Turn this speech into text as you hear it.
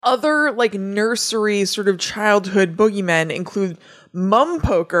Other like nursery sort of childhood boogeymen include Mum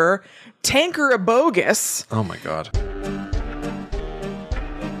Poker, Tanker Abogus. Oh my God.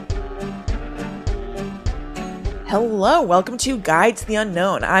 Hello, welcome to Guide to the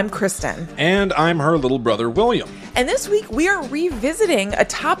Unknown. I'm Kristen. And I'm her little brother, William. And this week we are revisiting a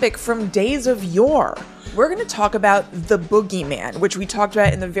topic from days of yore. We're going to talk about the Boogeyman, which we talked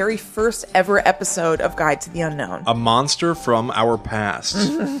about in the very first ever episode of Guide to the Unknown. A monster from our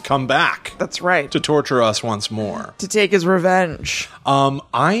past. Come back. That's right. To torture us once more. To take his revenge.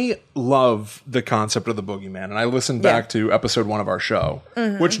 I love the concept of the Boogeyman, and I listened back to episode 1 of our show,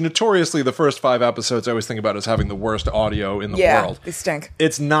 which notoriously the first 5 episodes I always think about as having the worst audio in the world. They stink.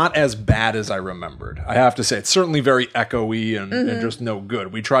 It's not as bad as I remembered, I have to say. It's certainly very echoey and just no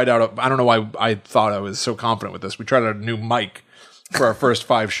good. We tried out, I don't know why I thought I was so confident with this. We tried out a new mic for our first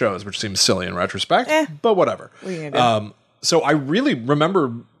 5 shows, which seems silly in retrospect, but whatever. What are you gonna do? So I really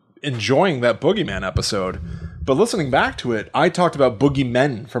remember enjoying that Boogeyman episode, but listening back to it, I talked about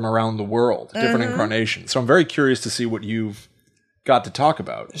boogeymen from around the world, different incarnations. So I'm very curious to see what you've got to talk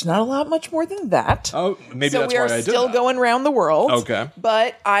about. There's not a lot much more than that. Oh, maybe so that's we why are I did still that. going around the world. Okay.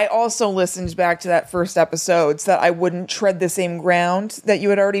 But I also listened back to that first episode so that I wouldn't tread the same ground that you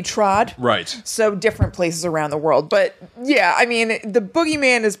had already trod. Right. So different places around the world. But yeah, I mean, the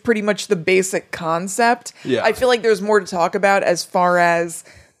Boogeyman is pretty much the basic concept. Yeah. I feel like there's more to talk about as far as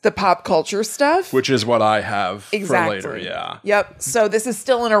the pop culture stuff. Which is what I have Exactly. for later, yeah. Yep. So this is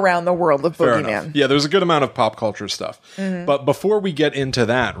still an around the world of Fair Boogeyman. enough. Yeah, there's a good amount of pop culture stuff. But before we get into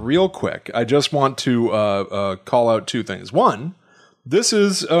that, real quick, I just want to call out 2 things. One, this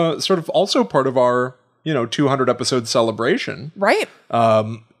is sort of also part of our 200 episode celebration. Right.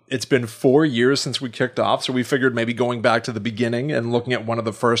 It's been 4 years since we kicked off, so we figured maybe going back to the beginning and looking at one of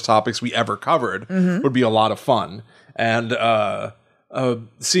the first topics we ever covered would be a lot of fun. And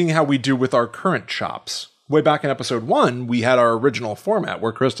seeing how we do with our current chops. Way back in episode 1, we had our original format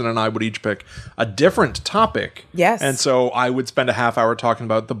where Kristen and I would each pick a different topic. Yes. And so I would spend a half hour talking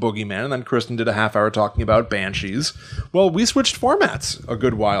about the Boogeyman, and then Kristen did a half hour talking about Banshees. Well, we switched formats a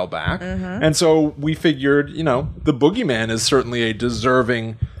good while back. And so we figured, the Boogeyman is certainly a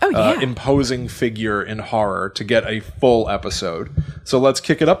deserving, imposing figure in horror to get a full episode. So let's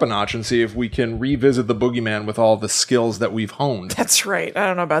kick it up a notch and see if we can revisit the Boogeyman with all the skills that we've honed. That's right. I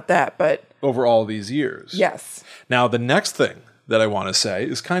don't know about that, but Over all these years. yes. Now, the next thing that I want to say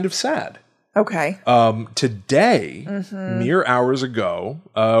is kind of sad. Okay. Today, mere hours ago,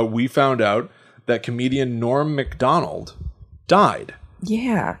 we found out that comedian Norm Macdonald died.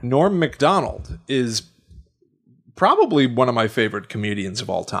 Yeah. Norm Macdonald is probably one of my favorite comedians of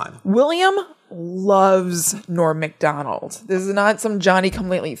all time. William loves Norm Macdonald. This is not some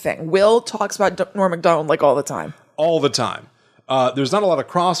Johnny-come-lately thing. Will talks about Norm Macdonald like all the time. All the time. There's not a lot of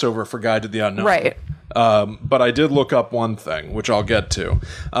crossover for Guide to the Unknown. Right. But I did look up one thing, which I'll get to.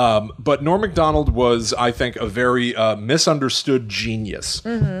 But Norm Macdonald was, I think, a very misunderstood genius.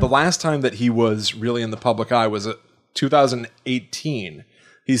 The last time that he was really in the public eye was 2018.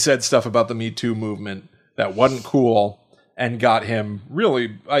 He said stuff about the Me Too movement that wasn't cool and got him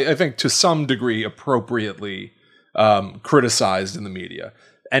really, I think, to some degree, appropriately criticized in the media.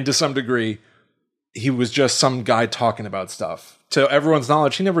 And to some degree, he was just some guy talking about stuff. To everyone's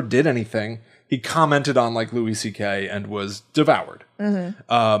knowledge, he never did anything. He commented on like Louis C.K. and was devoured. And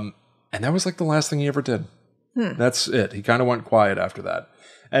that was like the last thing he ever did. That's it. He kind of went quiet after that.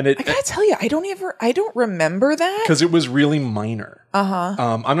 And I gotta tell you, I don't remember that. because it was really minor.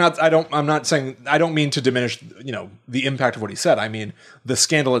 I'm not saying, I don't mean to diminish, the impact of what he said. I mean, the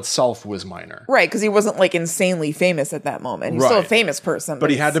scandal itself was minor. Right, because he wasn't like insanely famous at that moment. He's still a Right. famous person. But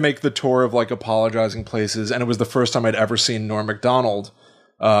he had to make the tour of like apologizing places, and it was the first time I'd ever seen Norm Macdonald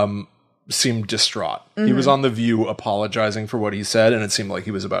seem distraught. He was on The View apologizing for what he said, and it seemed like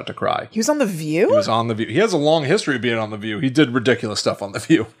he was about to cry. He was on The View? He was on The View. He has a long history of being on The View. He did ridiculous stuff on The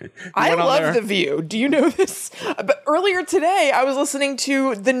View. I love The View. Do you know this? But earlier today, I was listening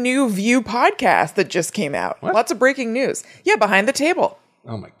to the new View podcast that just came out. What? Lots of breaking news. Yeah, Behind the Table.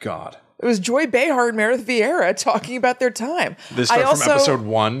 Oh my God. It was Joy Behar and Meredith Vieira talking about their time. This start from episode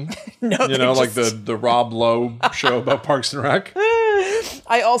 1. No, like the Rob Lowe show about Parks and Rec.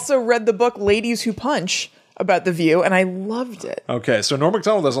 I also read the book Ladies Who Punch about The View, and I loved it. Okay, so Norm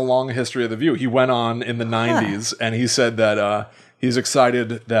Macdonald has a long history of The View. He went on in the 90s, and he said that he's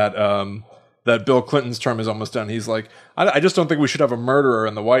excited that that Bill Clinton's term is almost done. He's like, I just don't think we should have a murderer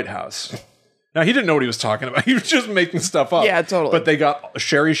in the White House. Now, he didn't know what he was talking about. He was just making stuff up. Yeah, totally. But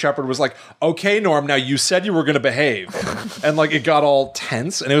Sherry Shepherd was like, okay, Norm, now you said you were going to behave. And like it got all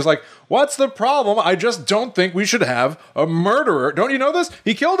tense. And it was like, what's the problem? I just don't think we should have a murderer. Don't you know this?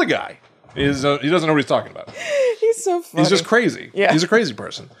 He killed a guy. He doesn't know what he's talking about. He's so funny. He's just crazy. Yeah. He's a crazy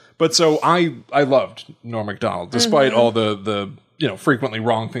person. But so I loved Norm Macdonald, despite all the frequently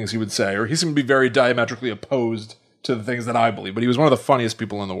wrong things he would say, or he seemed to be very diametrically opposed to the things that I believe, but he was one of the funniest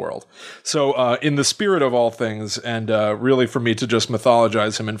people in the world. So in the spirit of all things, and really for me to just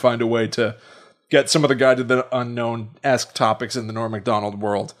mythologize him and find a way to get some of the Guide to the Unknown-esque topics in the Norm Macdonald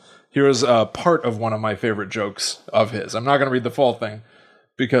world, here is part of one of my favorite jokes of his. I'm not going to read the full thing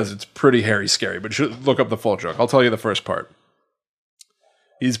because it's pretty hairy scary, but you should look up the full joke. I'll tell you the first part.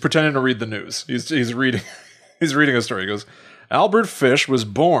 He's pretending to read the news. He's reading he's reading a story. He goes, Albert Fish was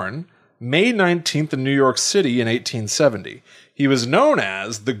born May 19th in New York City in 1870. He was known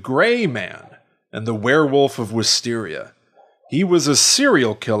as the Gray Man and the Werewolf of Wisteria. He was a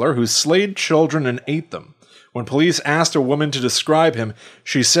serial killer who slayed children and ate them. When police asked a woman to describe him,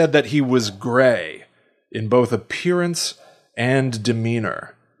 she said that he was gray in both appearance and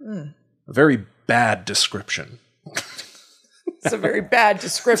demeanor. A very bad description. It's a very bad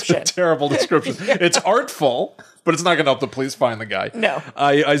description. It's a terrible description. Yeah. It's artful, but it's not going to help the police find the guy. No.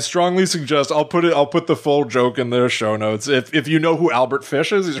 I strongly suggest I'll put the full joke in the show notes. If you know who Albert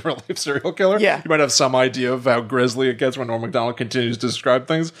Fish is, he's a real life serial killer. Yeah. You might have some idea of how grisly it gets when Norm Macdonald continues to describe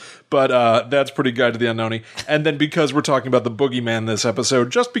things. But that's pretty Guide to the Unknown-y. And then because we're talking about the Boogeyman this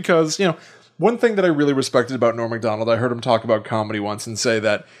episode, just because, one thing that I really respected about Norm Macdonald, I heard him talk about comedy once and say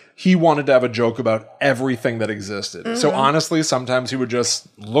that he wanted to have a joke about everything that existed. Mm-hmm. So honestly, sometimes he would just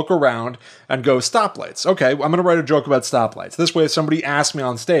look around and go, stoplights. Okay, I'm going to write a joke about stoplights. This way, if somebody asks me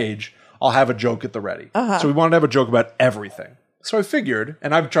on stage, I'll have a joke at the ready. Uh-huh. So we wanted to have a joke about everything. So I figured,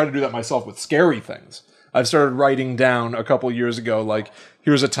 and I've tried to do that myself with scary things. I've started writing down a couple years ago, like,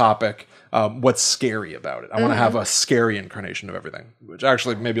 here's a topic. What's scary about it? I want to have a scary incarnation of everything, which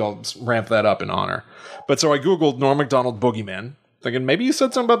actually maybe I'll ramp that up in honor. But so I Googled Norm Macdonald Boogeyman, thinking maybe you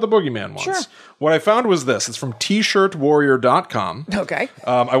said something about the Boogeyman once. Sure. What I found was this. It's from tshirtwarrior.com. Okay.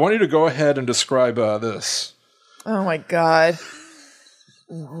 I want you to go ahead and describe this. Oh my God.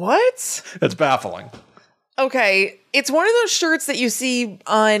 What? It's baffling. Okay. It's one of those shirts that you see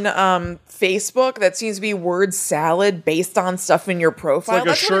on Facebook that seems to be word salad based on stuff in your profile.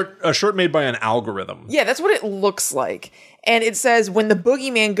 It's like a shirt made by an algorithm. Yeah, that's what it looks like. And it says, when the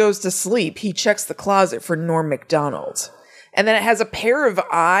boogeyman goes to sleep, he checks the closet for Norm Macdonald. And then it has a pair of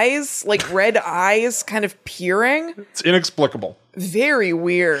eyes, like red eyes, kind of peering. It's inexplicable. Very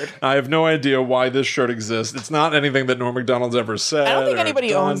weird. I have no idea why this shirt exists. It's not anything that Norm Macdonald's ever said. I don't think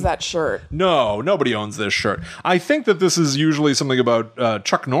anybody owns that shirt. No, nobody owns this shirt. I think that this is usually something about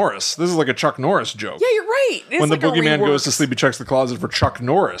Chuck Norris. This is like a Chuck Norris joke. Yeah, you're right. When the boogeyman goes to sleep, he checks the closet for Chuck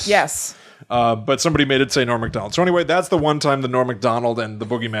Norris. Yes. But somebody made it say Norm Macdonald. So anyway, that's the one time the Norm Macdonald and the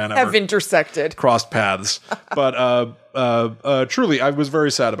boogeyman have intersected. Crossed paths. But truly, I was very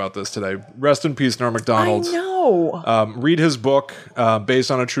sad about this today. Rest in peace, Norm Macdonald. I know. Read his book,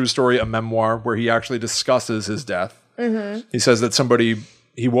 based on a true story, a memoir, where he actually discusses his death. Mm-hmm. He says that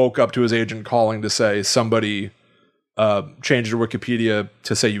he woke up to his agent calling to say somebody changed your Wikipedia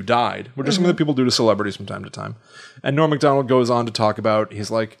to say you died, which is something that people do to celebrities from time to time. And Norm Macdonald goes on to talk about,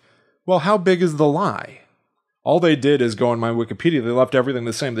 he's like, well, how big is the lie? All they did is go on my Wikipedia. They left everything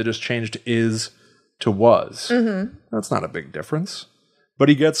the same. They just changed is to was. Mm-hmm. That's not a big difference. But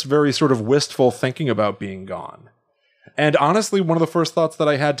he gets very sort of wistful thinking about being gone. And honestly, one of the first thoughts that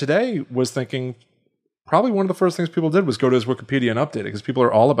I had today was thinking, probably one of the first things people did was go to his Wikipedia and update it, because people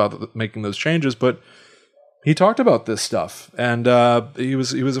are all about making those changes. But he talked about this stuff. And he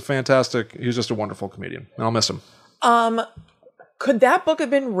was just a wonderful comedian. And I'll miss him. Could that book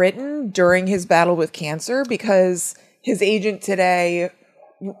have been written during his battle with cancer? Because his agent today,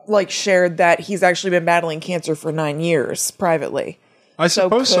 shared that he's actually been battling cancer for 9 years privately. I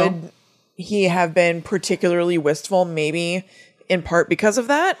suppose so. Could he have been particularly wistful, maybe in part because of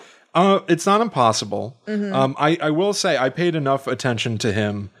that? It's not impossible. Mm-hmm. I will say I paid enough attention to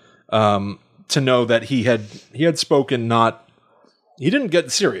him to know that he had spoken he didn't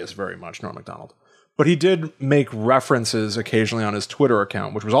get serious very much, Norm Macdonald. But he did make references occasionally on his Twitter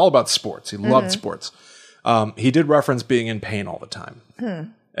account, which was all about sports. He loved sports. He did reference being in pain all the time.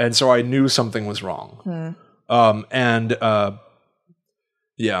 And so I knew something was wrong.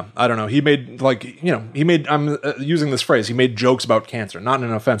 Yeah, I don't know. He made I'm using this phrase, he made jokes about cancer, not in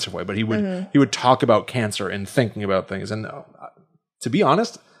an offensive way, but he would talk about cancer and thinking about things. And to be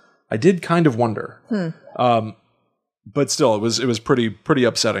honest, I did kind of wonder. but still, it was pretty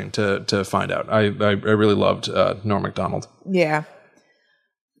upsetting to find out. I really loved Norm Macdonald. Yeah.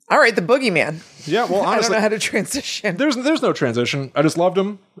 All right, the Boogeyman. Yeah, well, honestly, I don't know how to transition. There's no transition. I just loved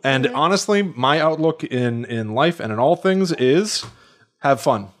him, and honestly, my outlook in life and in all things is have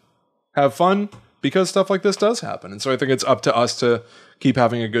fun. Have fun, because stuff like this does happen, and so I think it's up to us to keep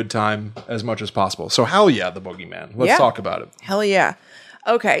having a good time as much as possible. So hell yeah, the Boogeyman. Let's talk about it. Hell yeah.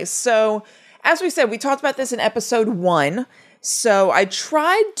 Okay, so as we said, we talked about this in episode 1. So I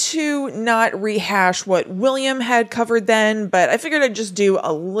tried to not rehash what William had covered then, but I figured I'd just do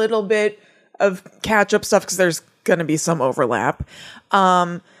a little bit of catch-up stuff because there's going to be some overlap.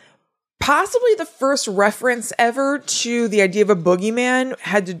 Possibly the first reference ever to the idea of a boogeyman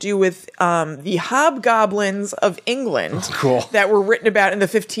had to do with the hobgoblins of England that were written about in the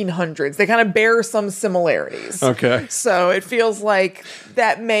 1500s. They kind of bear some similarities. Okay. So it feels like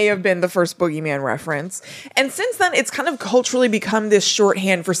that may have been the first boogeyman reference. And since then, it's kind of culturally become this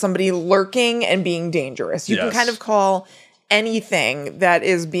shorthand for somebody lurking and being dangerous. You can kind of call anything that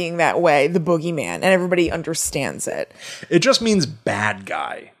is being that way the boogeyman, and everybody understands it. It just means bad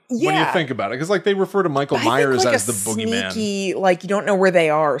guy. When you think about it, because like they refer to Michael Myers as the boogeyman, sneaky, like you don't know where they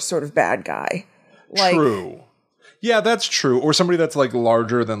are, sort of bad guy. Like, true, yeah, that's true. Or somebody that's like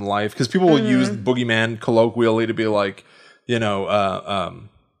larger than life, because people will use boogeyman colloquially to be like, he's the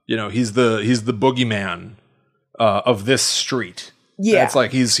boogeyman of this street. Yeah, it's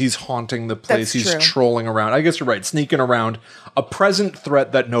like he's haunting the place. He's trolling around. I guess you're right, sneaking around, a present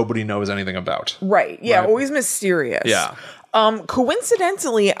threat that nobody knows anything about. Right. Yeah. Right? Always mysterious. Yeah.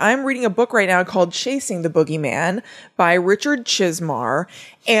 Coincidentally, I'm reading a book right now called Chasing the Boogeyman by Richard Chismar,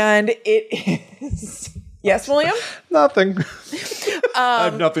 and it is... Yes, William? Nothing. I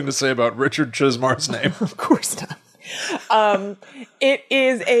have nothing to say about Richard Chismar's name. Of course not. It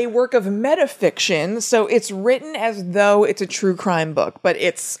is a work of metafiction, so it's written as though it's a true crime book, but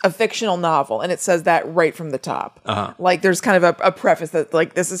it's a fictional novel, and it says that right from the top. Like, there's kind of a preface that,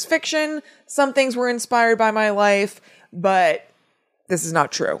 like, this is fiction, some things were inspired by my life, but this is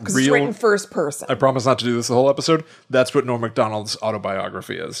not true because it's written first person. I promise not to do this the whole episode. That's what Norm Macdonald's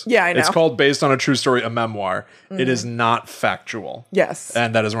autobiography is. Yeah, I know. It's called Based on a True Story, a memoir. It is not factual. Yes.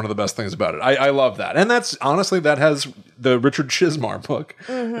 And that is one of the best things about it. I love that. And that's, honestly, that has the Richard Chismar book.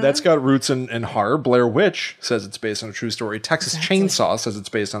 That's got roots in horror. Blair Witch says it's based on a true story. Texas Chainsaw says it's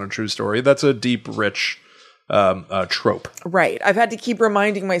based on a true story. That's a deep, rich trope. Right. I've had to keep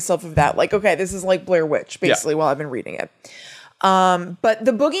reminding myself of that. Like, okay, this is like Blair Witch, basically, while I've been reading it. But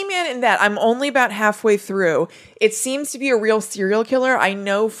the boogeyman in that, I'm only about halfway through. It seems to be a real serial killer. I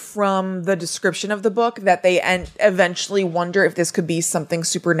know from the description of the book that they eventually wonder if this could be something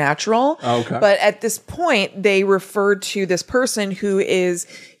supernatural. Okay. But at this point, they refer to this person who is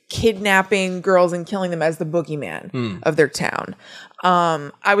kidnapping girls and killing them as the boogeyman of their town.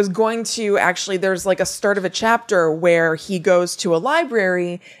 I was going to actually, there's like a start of a chapter where he goes to a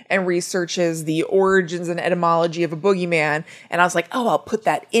library and researches the origins and etymology of a boogeyman. And I was like, oh, I'll put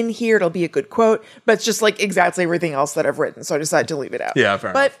that in here. It'll be a good quote. But it's just like exactly everything else that I've written. So I decided to leave it out. Yeah,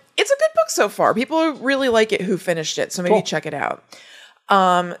 fair enough. But it's a good book so far. People really like it who finished it. So maybe check it out.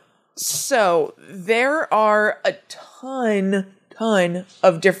 So there are a ton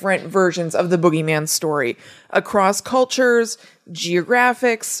of different versions of the boogeyman story across cultures,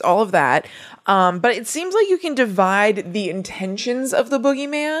 geographics, all of that. But it seems like you can divide the intentions of the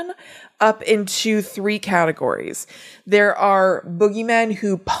boogeyman up into 3 categories. There are boogeymen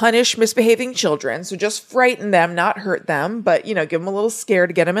who punish misbehaving children, so just frighten them, not hurt them, but, give them a little scare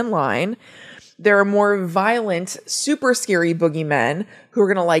to get them in line. There are more violent, super scary boogeymen who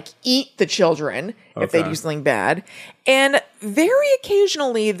are going to eat the children if they do something bad. And very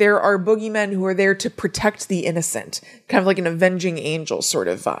occasionally there are boogeymen who are there to protect the innocent, kind of like an avenging angel sort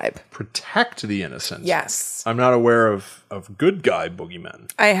of vibe. Protect the innocent? Yes. I'm not aware of good guy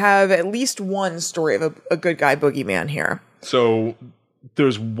boogeymen. I have at least one story of a good guy boogeyman here. So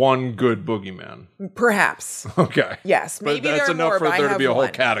there's one good boogeyman. Perhaps. Okay. Yes. Maybe that's there are enough more, for there to be a whole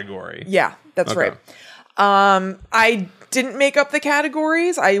category. Yeah, that's right. I didn't make up the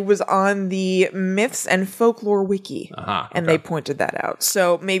categories. I was on the Myths and Folklore Wiki, and they pointed that out.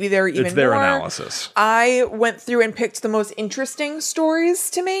 So maybe there are even more. It's their analysis. I went through and picked the most interesting stories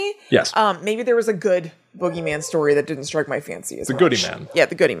to me. Yes. Maybe there was a good boogeyman story that didn't strike my fancy as much. The goody man. Yeah,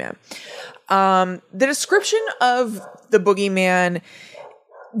 the goody man. The description of the boogeyman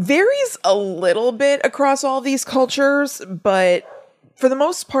varies a little bit across all these cultures, but for the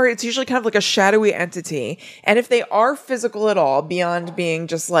most part, it's usually kind of like a shadowy entity. And if they are physical at all, beyond being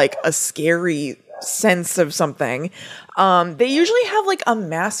just like a scary sense of something. They usually have like a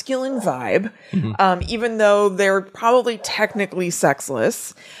masculine vibe, even though they're probably technically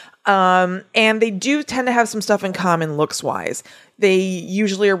sexless. And they do tend to have some stuff in common looks wise. They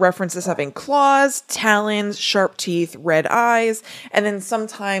usually are referenced as having claws, talons, sharp teeth, red eyes, and then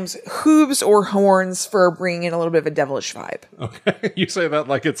sometimes hooves or horns for bringing in a little bit of a devilish vibe. Okay, you say that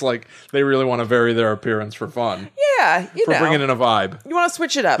like it's like they really want to vary their appearance for fun. Yeah, for bringing in a vibe. You want to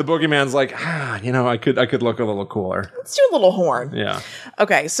switch it up. The boogeyman's like, I could look a little cooler. Let's do a little horn. Yeah.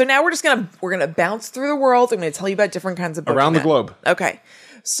 Okay, so now we're gonna bounce through the world. I'm gonna tell you about different kinds of boogeymen. Around the globe. Okay,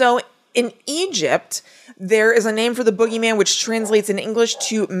 so in Egypt, there is a name for the boogeyman which translates in English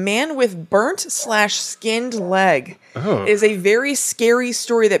to man with burnt/skinned leg. Oh. It is a very scary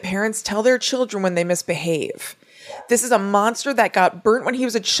story that parents tell their children when they misbehave. This is a monster that got burnt when he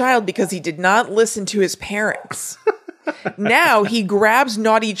was a child because he did not listen to his parents. Now he grabs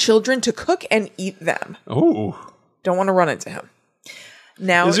naughty children to cook and eat them. Oh. Don't want to run into him.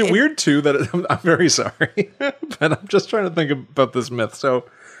 Now, is it weird too that I'm very sorry, but I'm just trying to think about this myth. So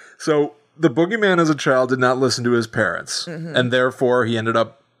the boogeyman as a child did not listen to his parents, and therefore he ended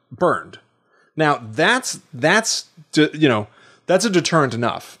up burned. Now that's a deterrent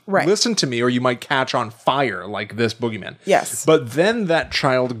enough. Right. Listen to me, or you might catch on fire like this boogeyman. Yes. But then that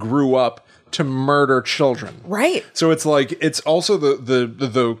child grew up to murder children. Right. So it's like it's also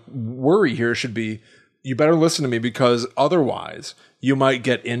the worry here should be you better listen to me because otherwise you might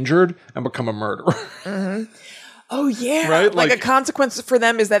get injured and become a murderer. Oh, yeah. Right? Like a consequence for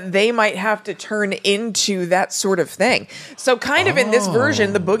them is that they might have to turn into that sort of thing. So kind of in this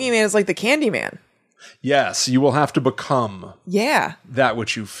version, the boogeyman is like the Candyman. Yes, you will have to become that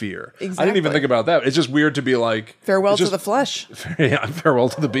which you fear. Exactly. I didn't even think about that. It's just weird to be like... Farewell to the flesh. Yeah, farewell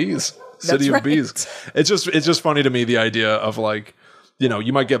to the bees. City of bees. It's just funny to me, the idea of like,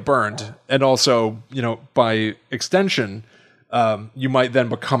 you might get burned. And also, by extension... you might then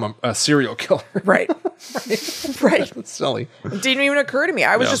become a serial killer. Right. Right. It's silly. It didn't even occur to me.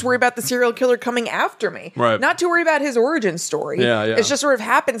 I was just worried about the serial killer coming after me. Right. Not to worry about his origin story. Yeah. It's just sort of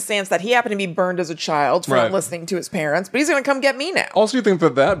happenstance that he happened to be burned as a child for not listening to his parents, but he's going to come get me now. Also, you think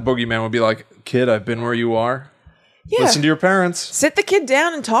that boogeyman would be like, kid, I've been where you are. Yeah. Listen to your parents. Sit the kid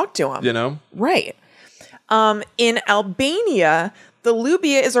down and talk to him. Right. In Albania... the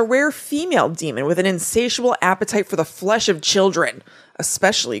Lubia is a rare female demon with an insatiable appetite for the flesh of children,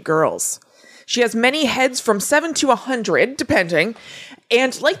 especially girls. She has many heads from 7 to 100, depending,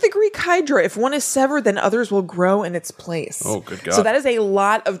 and like the Greek Hydra, if one is severed, then others will grow in its place. Oh, good God. So that is a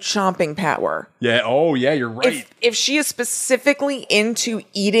lot of chomping power. Yeah, you're right. If she is specifically into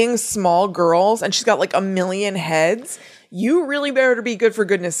eating small girls, and she's got like 1 million heads... you really better be good for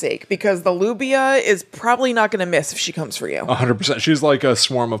goodness sake, because the Lubia is probably not going to miss if she comes for you. 100%. She's like a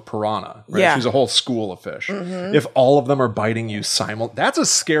swarm of piranha, right? Yeah. She's a whole school of fish. If all of them are biting you that's a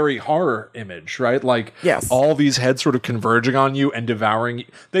scary horror image, right? Like all these heads sort of converging on you and devouring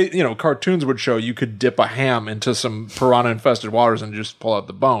you. Cartoons would show you could dip a ham into some piranha-infested waters and just pull out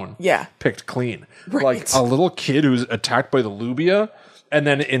the bone. Yeah. Picked clean. Right. Like a little kid who's attacked by the Lubia and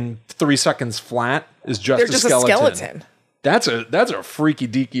then in 3 seconds flat is just a skeleton. That's a freaky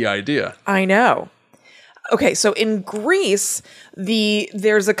deaky idea. I know. Okay, so in Greece,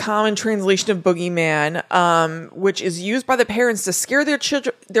 there's a common translation of boogeyman, which is used by the parents to scare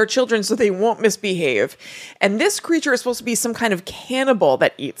their children so they won't misbehave. And this creature is supposed to be some kind of cannibal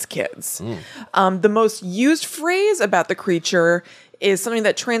that eats kids. The most used phrase about the creature is something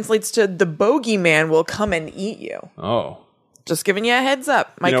that translates to "the bogeyman will come and eat you." Oh. Just giving you a heads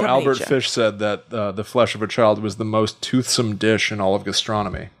up. Albert Fish said that the flesh of a child was the most toothsome dish in all of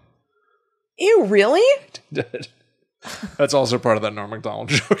gastronomy. Ew, really? He did. That's also part of that Norm Macdonald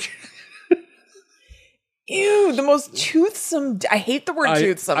joke. Ew, the most toothsome. I hate the word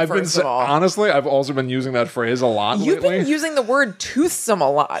toothsome, first of all. Honestly, I've also been using that phrase a lot lately. You've been using the word toothsome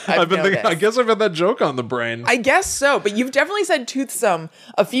a lot. I've been thinking, I guess I've had that joke on the brain. I guess so, but you've definitely said toothsome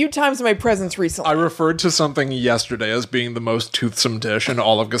a few times in my presence recently. I referred to something yesterday as being the most toothsome dish in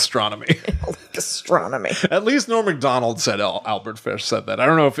all of gastronomy. Gastronomy. At least Norm Macdonald said Albert Fish said that. I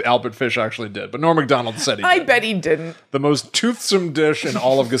don't know if Albert Fish actually did, but Norm Macdonald said he did. I bet he didn't. The most toothsome dish in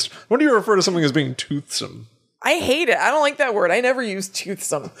all of gastronomy. When do you refer to something as being toothsome? I hate it. I don't like that word. I never use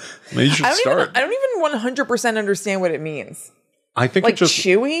toothsome. Maybe you should start. I don't even 100% understand what it means. I think like it's just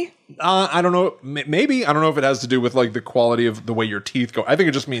chewy. I don't know. Maybe I don't know if it has to do with like the quality of the way your teeth go. I think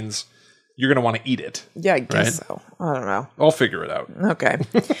it just means you're going to want to eat it. Yeah, I guess right? so. I don't know. I'll figure it out. Okay.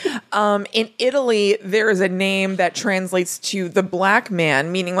 In Italy, there is a name that translates to the black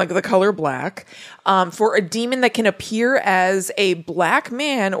man, meaning like the color black, for a demon that can appear as a black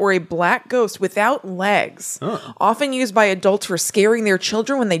man or a black ghost without legs, often used by adults for scaring their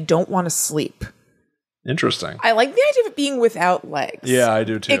children when they don't want to sleep. Interesting. I like the idea of it being without legs. Yeah, I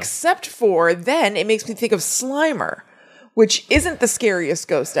do too. Except for then it makes me think of Slimer, which isn't the scariest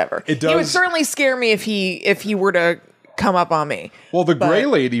ghost ever. It does. He would certainly scare me if he were to come up on me. Well, the gray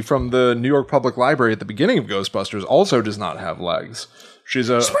lady from the New York Public Library at the beginning of Ghostbusters also does not have legs. She's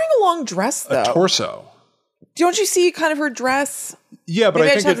wearing a long dress, though. A torso. Don't you see kind of her dress? Yeah, but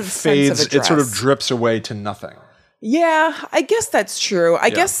Maybe I think it fades. It sort of drips away to nothing. Yeah, I guess that's true.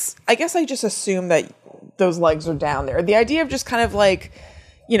 I guess I just assume that those legs are down there. The idea of just kind of like,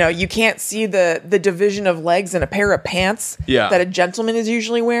 you know, you can't see the division of legs in a pair of pants that a gentleman is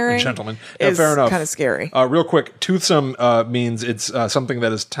usually wearing. Yeah, fair enough. Kind of scary. Real quick, toothsome means it's something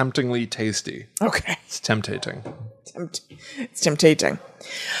that is temptingly tasty. Okay. It's temptating. It's temptating.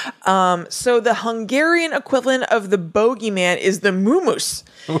 So the Hungarian equivalent of the Boogeyman is the Mumus,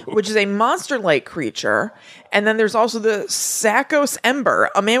 which is a monster-like creature. And then there's also the Sakos Ember,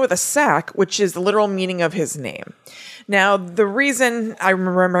 a man with a sack, which is the literal meaning of his name. Now, the reason I'm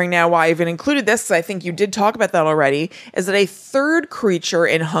remembering now why I even included this, I think you did talk about that already, is that a third creature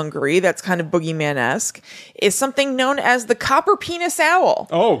in Hungary that's kind of boogeyman-esque is something known as the copper penis owl.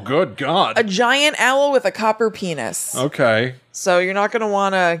 Oh, good God. A giant owl with a copper penis. Okay. So you're not going to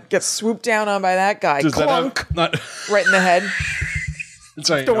want to get swooped down on by that guy. Does Clunk! That right in the head. That's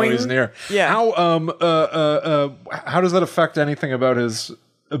how you know he's near. Yeah. How does that affect anything about his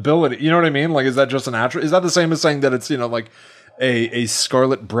ability? You know what I mean? Like, is that just a natural? Is that the same as saying that it's, you know, like a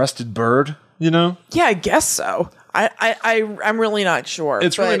scarlet-breasted bird? You know? Yeah, I guess so. I'm really not sure.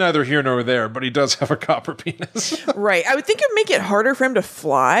 It's really neither here nor there, but he does have a copper penis. Right. I would think it'd make it harder for him to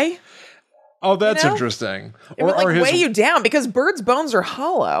fly. Oh, that's interesting. It would weigh you down because birds' bones are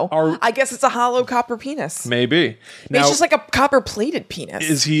hollow. I guess it's a hollow copper penis. Maybe. Now, it's just like a copper-plated penis.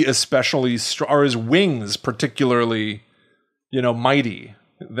 Is he especially strong? Are his wings particularly, you know, mighty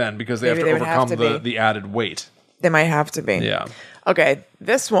then? Because they have to overcome the added weight. They might have to be. Yeah. Okay,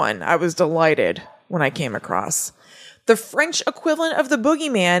 this one I was delighted when I came across. The French equivalent of the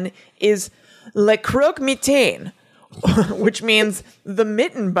boogeyman is le croque-mitaine, which means the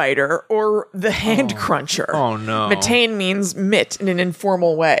mitten biter or the hand cruncher. Oh, no. Mitaine means mitt in an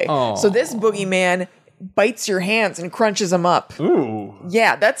informal way. Oh. So this boogeyman bites your hands and crunches them up. Ooh.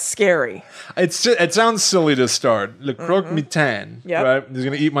 Yeah, that's scary. It sounds silly to start. Le croque-mitaine, right? He's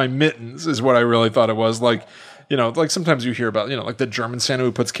going to eat my mittens is what I really thought it was. Like, you know, like sometimes you hear about, you know, like the German Santa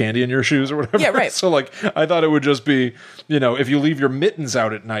who puts candy in your shoes or whatever. Yeah, right. So like, I thought it would just be, you know, if you leave your mittens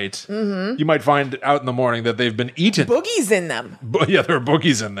out at night, you might find out in the morning that they've been eaten. Boogies in them. Yeah, there are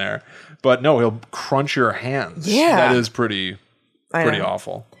boogies in there. But no, he'll crunch your hands. Yeah. That is pretty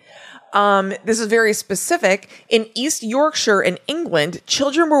awful. This is very specific. In East Yorkshire in England,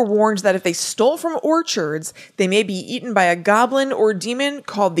 children were warned that if they stole from orchards, they may be eaten by a goblin or demon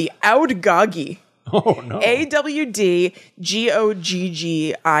called the Audgoggie. Oh, no. Awdgoggie.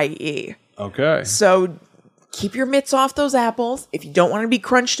 Okay. So keep your mitts off those apples if you don't want to be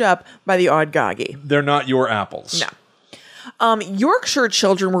crunched up by the Audgoggie. They're not your apples. No. Yorkshire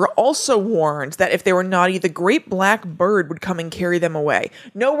children were also warned that if they were naughty, the great black bird would come and carry them away.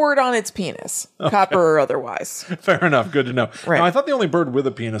 No word on its penis, copper or otherwise. Fair enough. Good to know. Right. Now, I thought the only bird with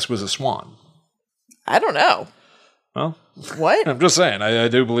a penis was a swan. I don't know. Well, what? I'm just saying. I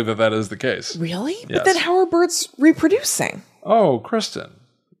do believe that is the case. Really? Yes. But then how are birds reproducing? Oh, Kristen.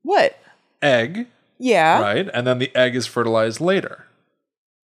 What? Egg. Yeah. Right? And then the egg is fertilized later.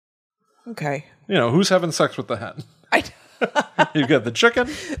 Okay. You know, who's having sex with the hen? You've got the chicken,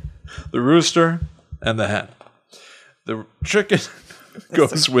 the rooster, and the hen. The chicken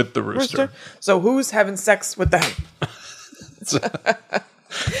goes with the rooster. So who's having sex with the hen?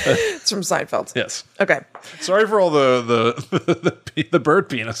 It's from Seinfeld. Yes. Okay. Sorry for all the bird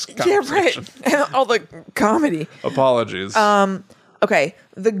penis conversation. Yeah, right. And all the comedy. Apologies. Okay.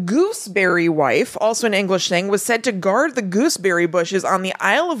 The gooseberry wife, also an English thing, was said to guard the gooseberry bushes on the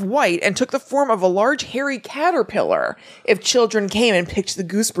Isle of Wight and took the form of a large hairy caterpillar if children came and picked the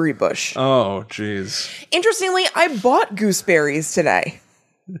gooseberry bush. Oh, jeez. Interestingly, I bought gooseberries today.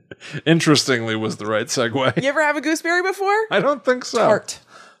 Interestingly was the right segue. You ever have a gooseberry before? I don't think so. Tart.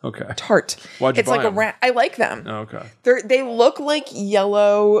 Okay. Tart. Why'd you buy like them? I like them. Oh, okay. They look like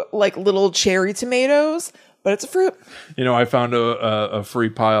yellow, like little cherry tomatoes, but it's a fruit. You know, I found a free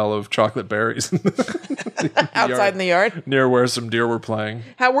pile of chocolate berries Outside in the yard? near where some deer were playing.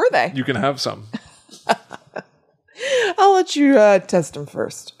 How were they? You can have some. I'll let you test them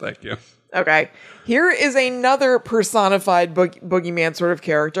first. Thank you. Okay. Here is another personified boogeyman sort of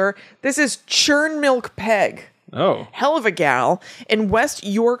character. This is Churn Milk Peg. Oh. Hell of a gal in West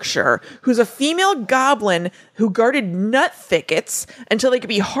Yorkshire who's a female goblin who guarded nut thickets until they could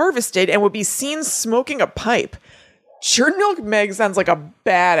be harvested and would be seen smoking a pipe. Churn Milk Meg sounds like a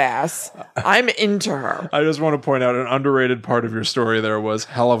badass. I'm into her. I just want to point out an underrated part of your story there was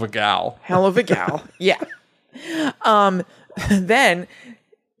hell of a gal. Hell of a gal. Yeah. Then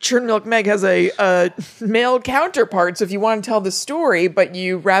Churn Milk Meg has a male counterpart. So if you want to tell the story, but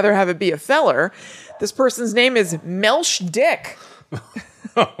you rather have it be a feller, this person's name is Melch Dick.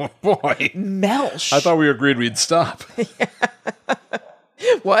 Oh, boy. Melch. I thought we agreed we'd stop.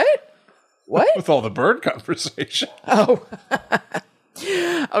 What? What? With all the bird conversation. Oh.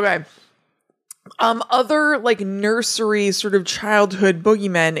 Okay. Other like nursery sort of childhood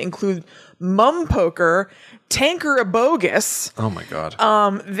boogeymen include Mum Poker, Tanker Abogus. Oh my God.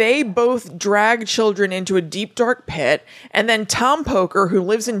 They both drag children into a deep dark pit, and then Tom Poker, who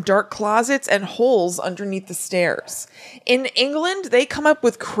lives in dark closets and holes underneath the stairs. In England, they come up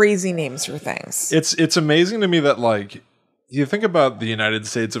with crazy names for things. It's amazing to me that like you think about the United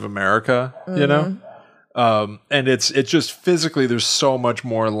States of America, you know? And it's just physically there's so much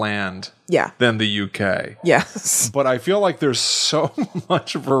more land than the UK. Yes. But I feel like there's so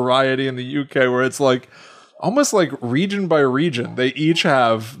much variety in the UK where it's like almost like region by region. They each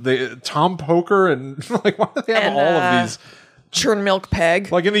have Tom Poker and like why do they have all of these? Churn Milk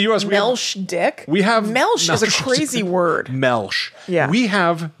Peg. Like in the US, Melch Dick. We have Melch is a crazy word. Melch. Yeah. We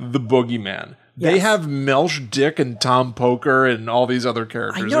have the Boogeyman. They have Melch Dick and Tom Poker and all these other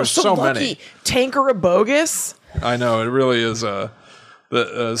characters. I know, There's so lucky. many. Tanker Abogus. I know, it really is the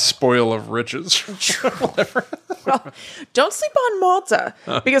spoil of riches. Well, don't sleep on Malta,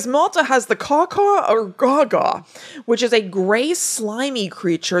 because Malta has the Caw or Gaga, which is a gray slimy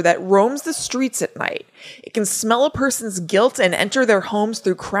creature that roams the streets at night. It can smell a person's guilt and enter their homes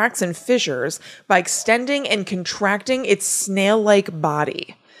through cracks and fissures by extending and contracting its snail-like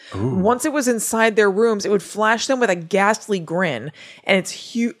body. Ooh. Once it was inside their rooms, it would flash them with a ghastly grin, and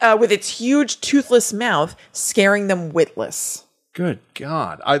with its huge toothless mouth, scaring them witless. Good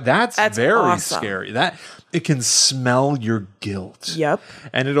God. That's very awesome. Scary. That it can smell your guilt. Yep.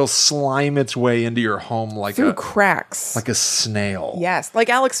 And it'll slime its way into your home like through cracks. Like a snail. Yes, like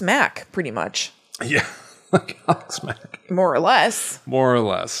Alex Mack, pretty much. Yeah. Like Alex Mack. More or less. More or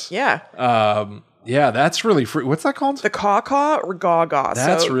less. Yeah. Yeah, that's really free. What's that called? The Caw or Gaga.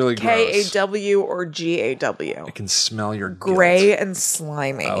 That's really gross. Kaw or GAW. It can smell your guilt. Gray and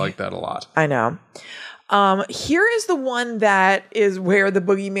slimy. I like that a lot. I know. Here is the one that is where the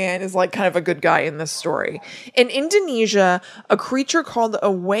boogeyman is like kind of a good guy in this story. In Indonesia, a creature called a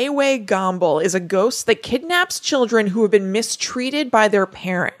Wewe Gombel is a ghost that kidnaps children who have been mistreated by their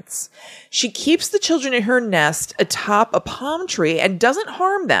parents. She keeps the children in her nest atop a palm tree and doesn't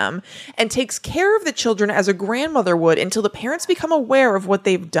harm them, and takes care of the children as a grandmother would until the parents become aware of what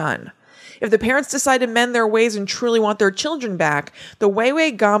they've done. If the parents decide to mend their ways and truly want their children back, the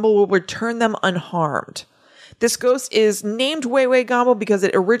Wewe Gombel will return them unharmed. This ghost is named Wewe Gombel because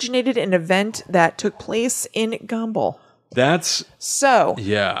it originated in an event that took place in Gombel. That's... So,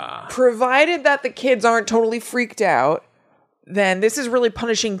 yeah. Provided that the kids aren't totally freaked out, then this is really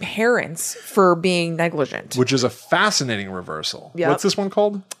punishing parents for being negligent. Which is a fascinating reversal. Yep. What's this one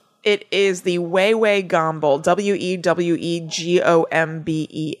called? It is the Wewe Gombel. Wewegombel.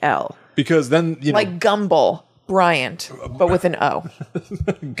 Because then, you know... Like Gumbel Bryant, but with an O.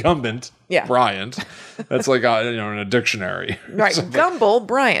 Gumbant Bryant. That's like, in a dictionary. Right, Gumbel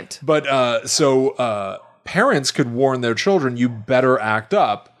Bryant. But, parents could warn their children, you better act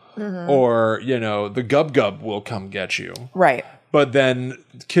up, or, the gub will come get you. Right. But then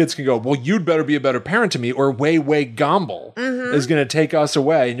kids can go, well, you'd better be a better parent to me, or Wewe Gombel is going to take us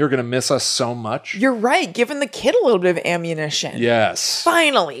away, and you're going to miss us so much. You're right, giving the kid a little bit of ammunition. Yes.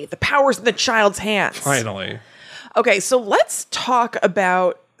 Finally, the power's in the child's hands. Finally. Okay, so let's talk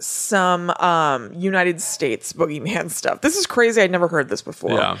about some United States boogeyman stuff. This is crazy. I'd never heard this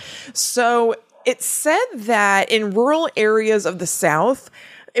before. Yeah. So it said that in rural areas of the South,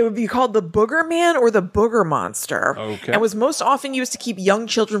 it would be called the Booger Man or the Booger Monster. Okay. And was most often used to keep young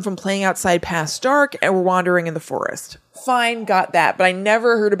children from playing outside past dark and wandering in the forest. Fine, got that. But I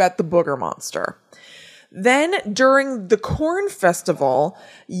never heard about the Booger Monster. Then, during the Corn Festival,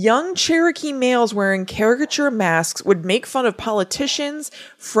 young Cherokee males wearing caricature masks would make fun of politicians,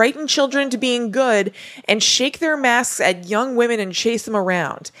 frighten children into being good, and shake their masks at young women and chase them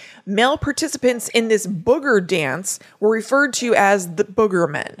around. Male participants in this booger dance were referred to as the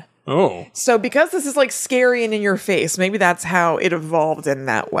Boogermen. Oh. So because this is like scary and in your face, maybe that's how it evolved in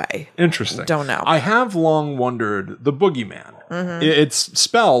that way. Interesting. Don't know. I have long wondered the Boogeyman. Mm-hmm. It's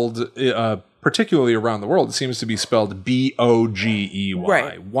spelled, particularly around the world, it seems to be spelled Bogey.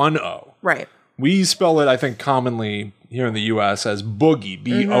 Right. One O. Right. We spell it, I think, commonly here in the U.S. as boogie,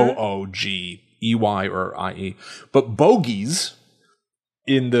 Boogey or I-E. But bogies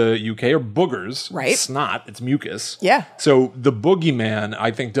in the UK are boogers. Right. Snot. It's mucus. Yeah. So the Boogeyman,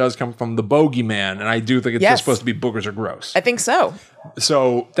 I think, does come from the Bogeyman, and I do think it's just supposed to be boogers are gross. I think so.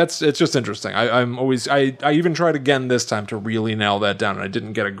 So it's just interesting. I even tried again this time to really nail that down, and I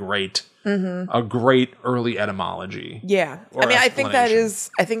didn't get a great early etymology. Yeah. I mean, I think that is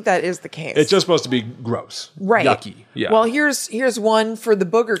the case. It's just supposed to be gross. Right. Yucky. Yeah. Well, here's one for the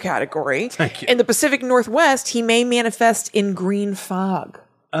booger category. Thank you. In the Pacific Northwest, he may manifest in green fog.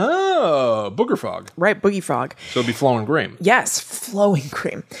 Oh, booger fog. Right, boogie fog. So it'll be flowing green. Yes, flowing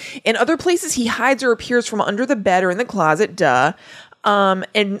cream. In other places, he hides or appears from under the bed or in the closet, duh.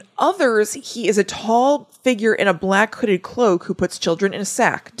 In others, he is a tall figure in a black hooded cloak who puts children in a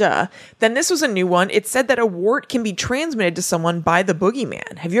sack, duh. Then this was a new one. It said that a wart can be transmitted to someone by the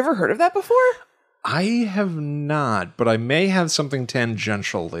boogeyman. Have you ever heard of that before? I have not, but I may have something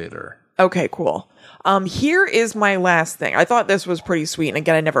tangential later. Okay, cool. Here is my last thing. I thought this was pretty sweet, and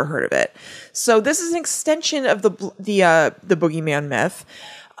again, I never heard of it. So this is an extension of the boogeyman myth.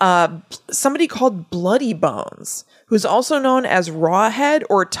 Somebody called Bloody Bones, who's also known as Rawhead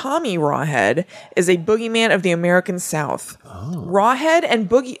or Tommy Rawhead, is a boogeyman of the American South. Oh. Rawhead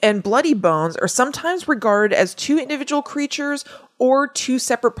and Bloody Bones are sometimes regarded as two individual creatures or two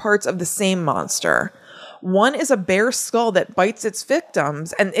separate parts of the same monster. One is a bear skull that bites its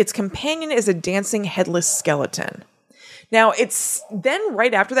victims, and its companion is a dancing headless skeleton. Now, it's then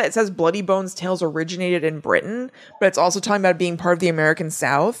right after that, it says Bloody Bones tales originated in Britain, but it's also talking about being part of the American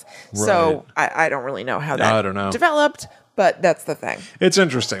South. Right. So I don't really know how that developed, but that's the thing. It's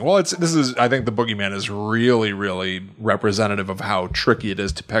interesting. Well, I think the Boogeyman is really, really representative of how tricky it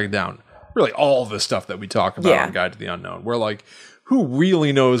is to peg down really all the stuff that we talk about on Guide to the Unknown. We're like, who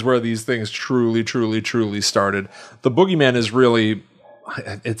really knows where these things truly, truly, truly started? The Boogeyman is really,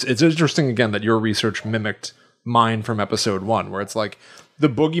 it's interesting again that your research mimicked mine from episode 1, where it's like, the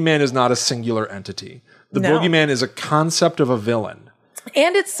Boogeyman is not a singular entity. The Boogeyman is a concept of a villain.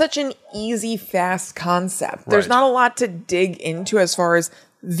 And it's such an easy, fast concept. There's not a lot to dig into as far as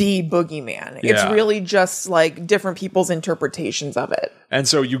the Boogeyman. It's really just like different people's interpretations of it. And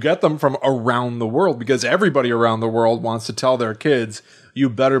so you get them from around the world because everybody around the world wants to tell their kids, you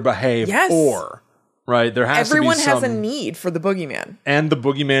better behave or... Right, there has Everyone to be some... has a need for the Boogeyman. And the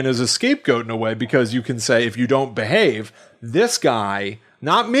Boogeyman is a scapegoat in a way because you can say, if you don't behave, this guy,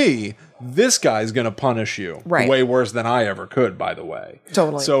 not me, this guy's going to punish you. Right. Way worse than I ever could, by the way.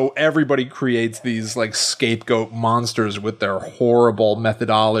 Totally. So everybody creates these like scapegoat monsters with their horrible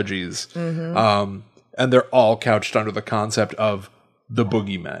methodologies. Mm-hmm. And they're all couched under the concept of the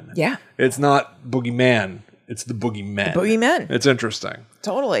Boogeymen. Yeah. It's not Boogeyman. It's the Boogeymen. The Boogeymen. It's interesting.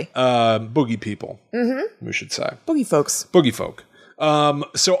 Totally. Boogie people, we should say. Boogie folks. Boogie folk.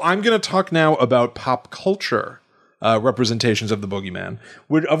 So I'm going to talk now about pop culture representations of the Boogeyman,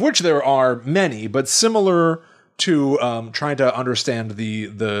 of which there are many, but similar to trying to understand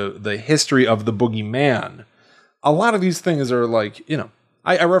the history of the Boogeyman. A lot of these things are like,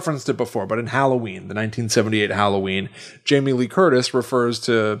 I referenced it before, but in Halloween, the 1978 Halloween, Jamie Lee Curtis refers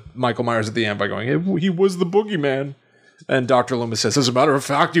to Michael Myers at the end by going, hey, he was the Boogeyman. And Dr. Loomis says, as a matter of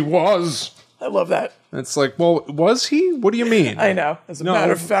fact, he was. I love that. It's like, well, was he? What do you mean? I know. As a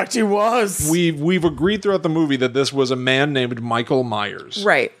matter of fact, he was. We've agreed throughout the movie that this was a man named Michael Myers.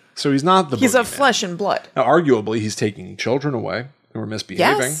 Right. So he's not the He's Boogeyman. of flesh and blood. Now, arguably, he's taking children away who are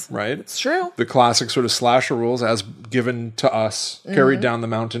misbehaving, right? It's true. The classic sort of slasher rules as given to us, carried down the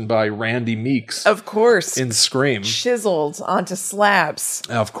mountain by Randy Meeks. Of course. In Scream. Chiseled onto slabs.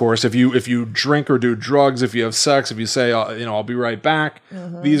 Of course, if you drink or do drugs, if you have sex, if you say, I'll be right back,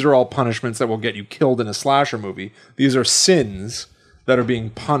 these are all punishments that will get you killed in a slasher movie. These are sins that are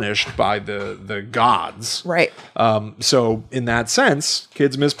being punished by the gods. Right. So in that sense,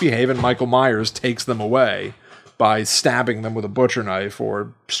 kids misbehave and Michael Myers takes them away by stabbing them with a butcher knife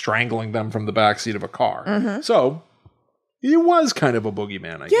or strangling them from the backseat of a car. So he was kind of a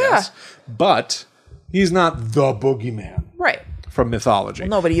boogeyman, I guess. But he's not the boogeyman. Right. from mythology.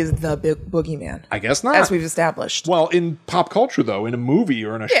 Nobody is the big boogeyman. I guess not. As we've established. Well, in pop culture, though, in a movie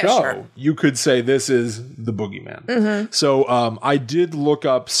or in a show, sure. you could say this is the boogeyman. So I did look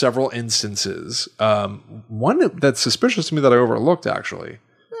up several instances. One that's suspicious to me that I overlooked, actually.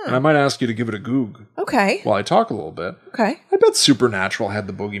 And I might ask you to give it a goog. Okay. While I talk a little bit. Okay. I bet Supernatural had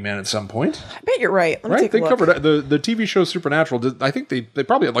the boogeyman at some point. I bet you're right. Let me take a They look. covered the TV show Supernatural. I think they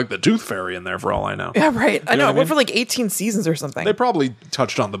probably had like the Tooth Fairy in there for all I know. Yeah, right. I know. It what went for like 18 seasons or something. They probably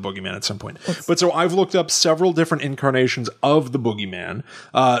touched on the boogeyman at some point. But so I've looked up several different incarnations of the boogeyman.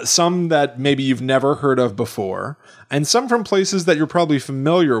 Some that maybe you've never heard of before. And some from places that you're probably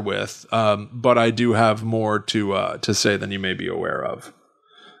familiar with. But I do have more to say than you may be aware of.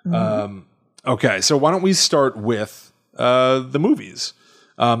 Okay, so why don't we start with the movies?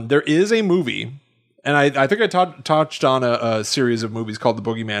 There is a movie, and I think I touched on a series of movies called The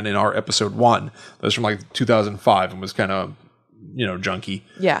Boogeyman in our episode 1. That was from like 2005 and was kind of, junky.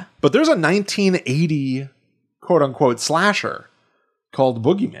 Yeah. But there's a 1980 quote-unquote slasher called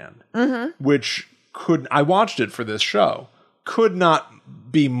Boogeyman, which I watched it for this show, could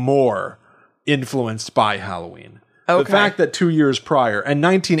not be more influenced by Halloween. Okay. The fact that 2 years prior, and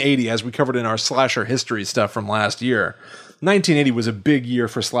 1980, as we covered in our slasher history stuff from last year, 1980 was a big year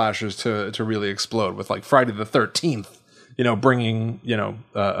for slashers to really explode with like Friday the 13th, bringing,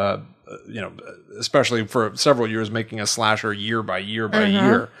 especially for several years, making a slasher year by year by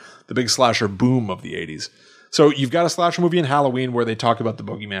year, the big slasher boom of the 80s. So you've got a slasher movie in Halloween where they talk about the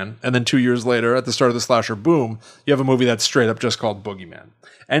boogeyman, and then 2 years later, at the start of the slasher boom, you have a movie that's straight up just called Boogeyman.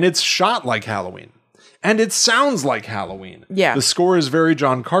 And it's shot like Halloween. And it sounds like Halloween. Yeah. The score is very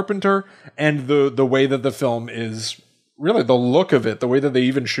John Carpenter, and the way that the film is, really the look of it, the way that they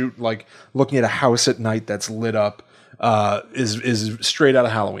even shoot, like looking at a house at night that's lit up, is straight out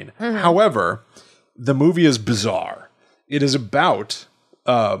of Halloween. However, the movie is bizarre. It is about,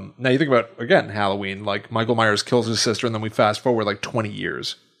 now you think about, again, Halloween, like Michael Myers kills his sister, and then we fast forward like 20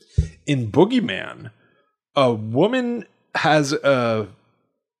 years. In Boogeyman, a woman has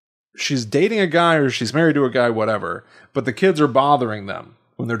she's dating a guy or she's married to a guy, whatever, but the kids are bothering them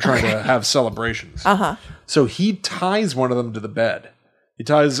when they're trying to have celebrations. So he ties one of them to the bed. He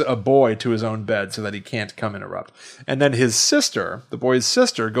ties a boy to his own bed so that he can't come interrupt. And then his sister, the boy's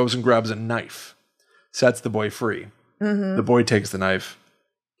sister, goes and grabs a knife, sets the boy free. The boy takes the knife,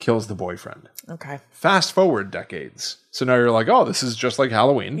 kills the boyfriend. Okay. Fast forward decades. So now you're like, oh, this is just like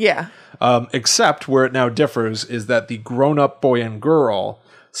Halloween. Yeah. Except where it now differs is that the grown-up boy and girl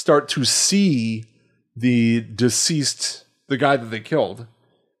start to see the deceased, the guy that they killed,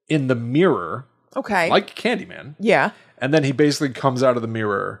 in the mirror. Okay. Like Candyman. Yeah. And then he basically comes out of the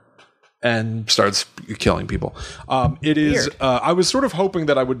mirror and starts killing people. It is, I was sort of hoping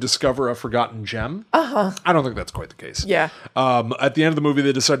that I would discover a forgotten gem. I don't think that's quite the case. Yeah. At the end of the movie,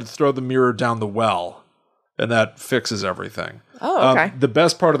 they decided to throw the mirror down the well, and that fixes everything. Oh, okay. The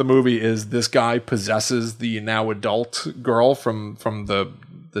best part of the movie is this guy possesses the now adult girl from the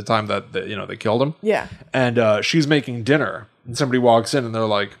time that they killed him. Yeah. And she's making dinner, and somebody walks in, and they're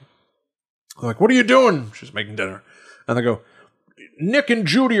like, "What are you doing?" She's making dinner, and they go, "Nick and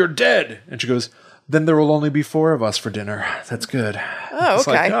Judy are dead." And she goes, "Then there will only be 4 of us for dinner. That's good." Oh, It's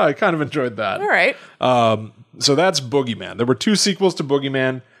okay. like, I kind of enjoyed that. All right. So that's Boogeyman. There were 2 sequels to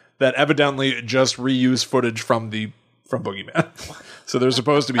Boogeyman that evidently just reused footage from Boogeyman. So they're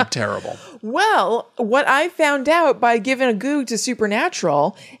supposed to be terrible. Well, what I found out by giving a goog to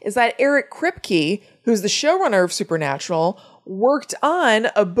Supernatural is that Eric Kripke, who's the showrunner of Supernatural, worked on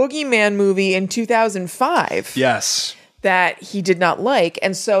a Boogeyman movie in 2005. Yes. That he did not like.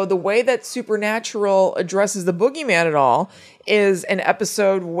 And so the way that Supernatural addresses the boogeyman at all is an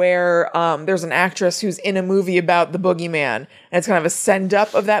episode where there's an actress who's in a movie about the boogeyman. And it's kind of a send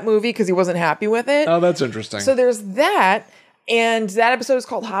up of that movie because he wasn't happy with it. Oh, that's interesting. So there's that. And that episode is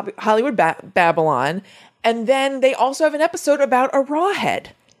called Hollywood Babylon. And then they also have an episode about a rawhead,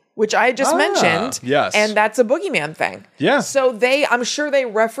 which I just mentioned. Yes. And that's a boogeyman thing. Yeah. So I'm sure they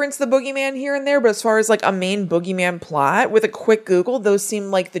reference the boogeyman here and there, but as far as like a main boogeyman plot, with a quick Google, those seem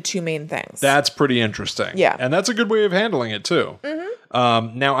like the 2 main things. That's pretty interesting. Yeah. And that's a good way of handling it, too.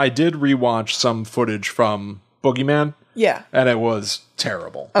 Now, I did rewatch some footage from Boogeyman. Yeah. And it was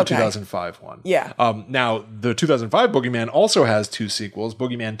terrible. The 2005 one. Yeah. Now, the 2005 Boogeyman also has 2 sequels,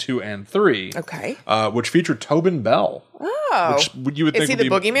 Boogeyman 2 and 3. Okay. Which feature Tobin Bell. Oh. Which you would think Is he would the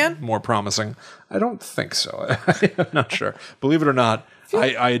be boogeyman? more promising. I don't think so. I'm not sure. Believe it or not,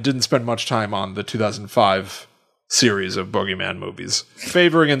 I didn't spend much time on the 2005 series of Boogeyman movies,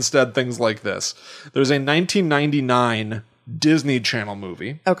 favoring instead things like this. There's a 1999 Disney Channel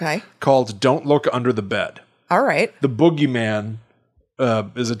movie Okay. called Don't Look Under the Bed. All right. The boogeyman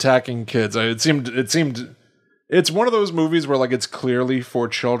is attacking kids. It seemed it's one of those movies where like it's clearly for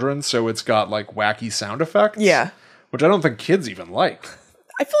children, so it's got like wacky sound effects. Yeah. Which I don't think kids even like.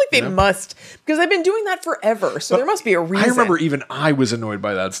 I feel like they must, because I've been doing that forever, so there must be a reason. I remember even I was annoyed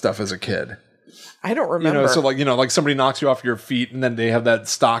by that stuff as a kid. I don't remember. You know, so like somebody knocks you off your feet and then they have that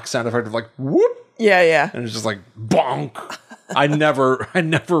stock sound effect of like whoop. Yeah, yeah. And it's just like bonk. I never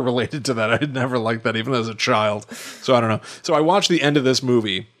related to that. I never liked that even as a child. So I don't know. So I watched the end of this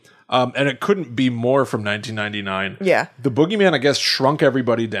movie. And it couldn't be more from 1999. Yeah. The boogeyman, I guess, shrunk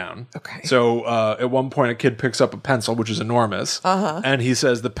everybody down. Okay. So at one point, a kid picks up a pencil, which is enormous. And he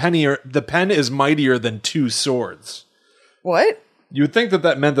says, the pen is mightier than 2 swords. What? You would think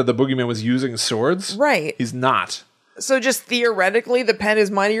that meant that the boogeyman was using swords. Right. He's not. So just theoretically, the pen is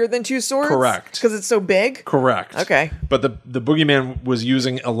mightier than 2 swords? Correct. Because it's so big? Correct. Okay. But the boogeyman was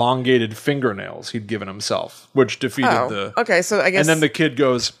using elongated fingernails he'd given himself, which defeated the... Okay, so I guess... And then the kid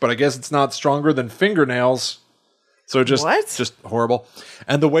goes, but I guess it's not stronger than fingernails. So just horrible.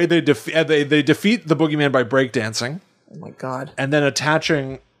 And the way they defeat the boogeyman by breakdancing. Oh my God. And then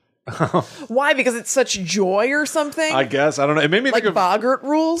attaching... Why? Because it's such joy or something? I guess. I don't know. It made me think of... Boggart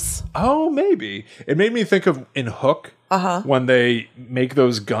rules? Oh, maybe. It made me think of in Hook, when they make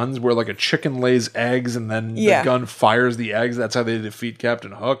those guns where like a chicken lays eggs and then the gun fires the eggs. That's how they defeat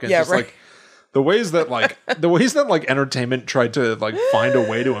Captain Hook. And it's just like the ways that like entertainment tried to like find a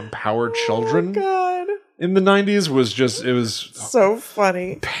way to empower children. Oh, God. In the 90s was just, it was so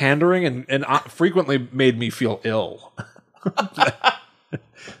funny. Pandering and frequently made me feel ill.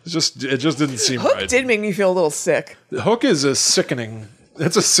 It just didn't seem Hook right. did make me feel a little sick. Hook is a sickening.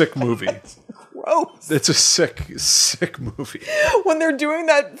 It's a sick movie. Gross. It's a sick movie. When they're doing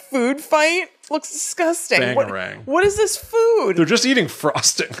that food fight, looks disgusting. Bangarang. What is this food? They're just eating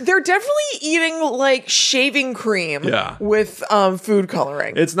frosting. They're definitely eating like shaving cream with food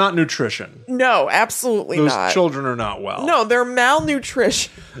coloring. It's not nutrition. No, absolutely not. Those children are not well. No, they're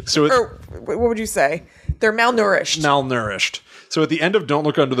malnutrition. So or what would you say? They're malnourished. Malnourished. So at the end of Don't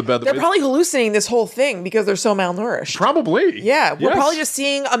Look Under the Bed... They're probably hallucinating this whole thing because they're so malnourished. Probably. Yeah. We're probably just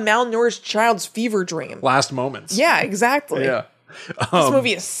seeing a malnourished child's fever dream. Last moments. Yeah, exactly. Yeah. This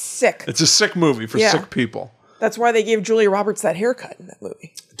movie is sick. It's a sick movie for sick people. That's why they gave Julia Roberts that haircut in that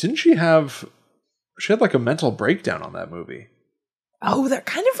movie. Didn't she have... She had like a mental breakdown on that movie. Oh, that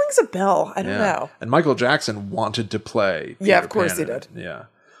kind of rings a bell. I don't know. And Michael Jackson wanted to play Peter of course he did. Yeah.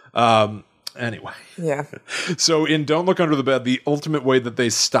 Anyway. Yeah. So in Don't Look Under the Bed, the ultimate way that they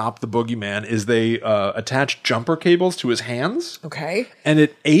stop the boogeyman is they attach jumper cables to his hands. Okay. And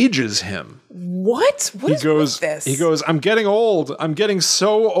it ages him. What? What is with this? He goes, I'm getting old. I'm getting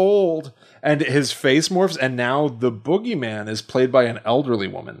so old. And his face morphs, and now the boogeyman is played by an elderly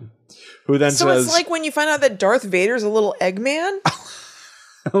woman who then says... So it's like when you find out that Darth Vader's a little Eggman?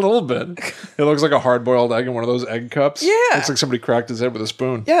 A little bit. It looks like a hard-boiled egg in one of those egg cups. Yeah. Looks like somebody cracked his head with a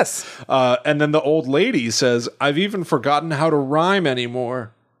spoon. Yes. And then the old lady says, I've even forgotten how to rhyme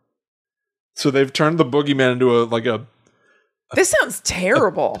anymore. So they've turned the boogeyman into a this sounds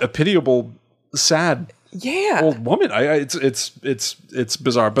terrible. A pitiable, sad old woman. It's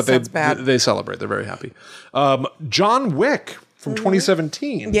bizarre, but they celebrate. They're very happy. John Wick from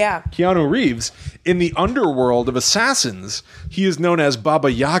 2017. Yeah. Keanu Reeves. In the underworld of assassins, he is known as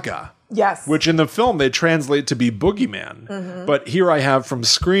Baba Yaga. Yes. Which in the film they translate to be boogeyman. But here I have from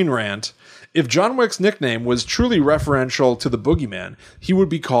Screen Rant, if John Wick's nickname was truly referential to the boogeyman, he would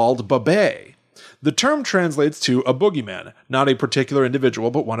be called Babe. The term translates to a boogeyman, not a particular individual,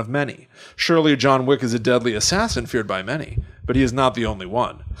 but one of many. Surely John Wick is a deadly assassin feared by many, but he is not the only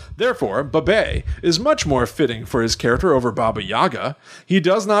one. Therefore, Babe is much more fitting for his character over Baba Yaga. He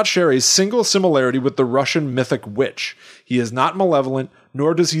does not share a single similarity with the Russian mythic witch. He is not malevolent,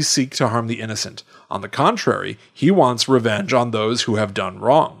 nor does he seek to harm the innocent. On the contrary, he wants revenge on those who have done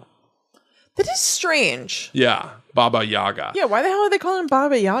wrong. That is strange. Yeah, Baba Yaga. Yeah, why the hell are they calling him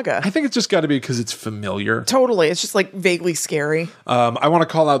Baba Yaga? I think it's just got to be because it's familiar. Totally. It's just like vaguely scary. I want to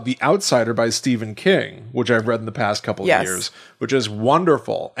call out The Outsider by Stephen King, which I've read in the past couple of years, which is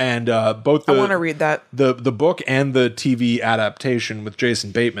wonderful. And both I want to read that. The book and the TV adaptation with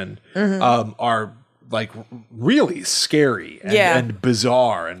Jason Bateman are like really scary and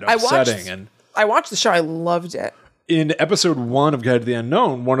bizarre and upsetting. I watched the show. I loved it. In episode 1 of Guide to the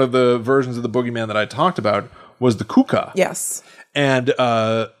Unknown, one of the versions of the boogeyman that I talked about was the Kuka. Yes. And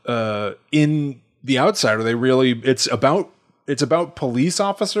in The Outsider, it's about police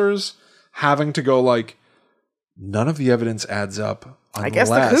officers having to go like, none of the evidence adds up. I guess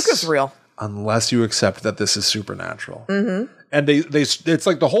the Kuka's real. Unless you accept that this is supernatural. And it's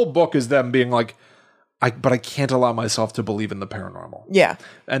like the whole book is them being like, but I can't allow myself to believe in the paranormal. Yeah.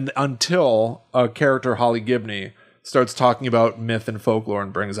 And until a character, Holly Gibney, starts talking about myth and folklore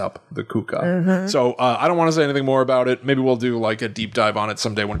and brings up the kuka. Mm-hmm. So I don't want to say anything more about it. Maybe we'll do like a deep dive on it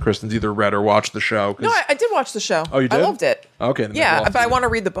someday when Kristen's either read or watched the show. No, I did watch the show. Oh, you did? I loved it. Okay. Yeah, but I want to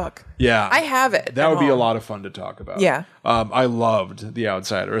read the book. Yeah. I have it. That would be a lot of fun to talk about. Yeah. I loved The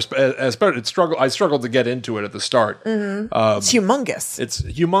Outsider. I struggled to get into it at the start. Mm-hmm. It's humongous. It's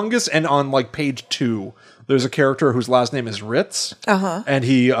humongous, and on like page 2, there's a character whose last name is Ritz. Uh-huh. And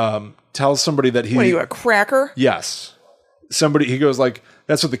he tells somebody that he... What are you, a cracker? Yes. He goes like,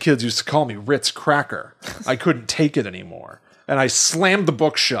 that's what the kids used to call me, Ritz Cracker. I couldn't take it anymore. And I slammed the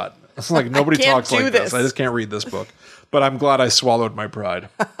book shut. It's like, nobody talks like this. I just can't read this book. But I'm glad I swallowed my pride.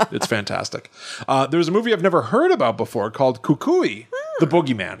 It's fantastic. There's a movie I've never heard about before called Kukui, The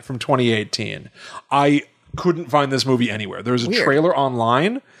Boogeyman from 2018. I couldn't find this movie anywhere. There's a trailer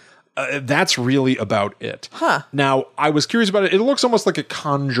online. That's really about it. Huh. Now, I was curious about it. It looks almost like a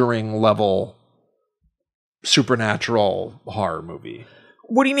Conjuring level supernatural horror movie.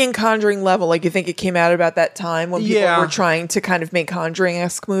 What do you mean Conjuring level? Like, you think it came out about that time when people were trying to kind of make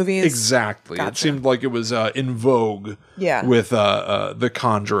Conjuring-esque movies? Exactly. Gotcha. It seemed like it was in vogue with the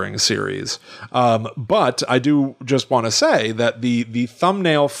Conjuring series. But I do just want to say that the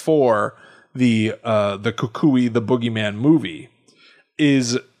thumbnail for the Kukui, the Boogeyman movie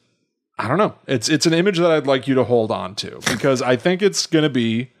is, I don't know. It's an image that I'd like you to hold on to, because I think it's going to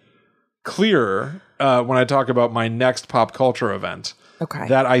be clearer when I talk about my next pop culture event. Okay.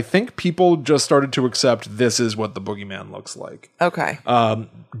 That I think people just started to accept this is what the Boogeyman looks like. Okay.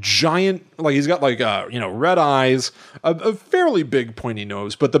 Giant, like he's got like red eyes, a fairly big pointy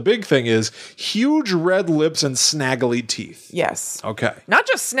nose, but the big thing is huge red lips and snaggly teeth. Yes. Okay. Not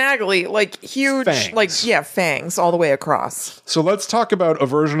just snaggly, like huge, fangs. Fangs all the way across. So let's talk about a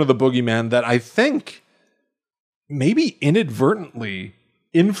version of the Boogeyman that I think maybe inadvertently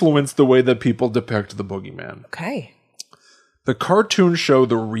influenced the way that people depict the Boogeyman. Okay. The cartoon show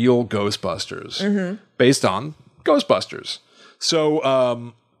The Real Ghostbusters, based on Ghostbusters.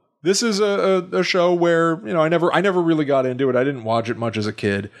 So this is a show where I never really got into it. I didn't watch it much as a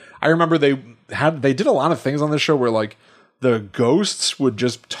kid. I remember they did a lot of things on this show where like the ghosts would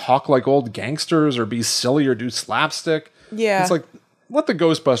just talk like old gangsters or be silly or do slapstick. Yeah, it's like, let the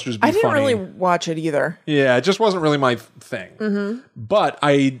Ghostbusters be funny. I didn't really watch it either. Yeah, it just wasn't really my thing. Mm-hmm. But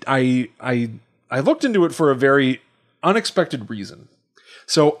I looked into it for a very unexpected reason.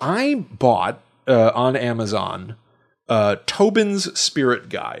 So I bought on Amazon Tobin's Spirit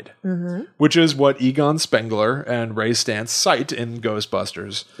Guide, which is what Egon Spengler and Ray Stantz cite in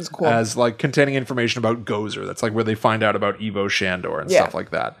Ghostbusters as like containing information about Gozer. That's like where they find out about Ivo Shandor and stuff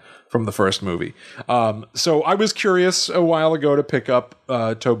like that from the first movie. So I was curious a while ago to pick up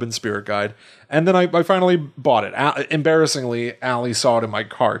Tobin's Spirit Guide, and then I finally bought it. Embarrassingly, Allie saw it in my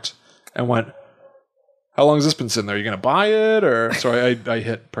cart and went, how long has this been sitting there? Are you going to buy it? Or so I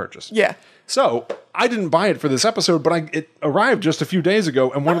hit purchase. Yeah. So I didn't buy it for this episode, but it arrived just a few days ago,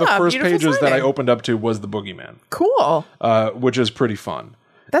 and one of the first pages that I opened up to was the Boogeyman. Cool. Which is pretty fun.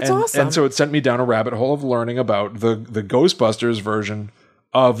 That's awesome. And so it sent me down a rabbit hole of learning about the Ghostbusters version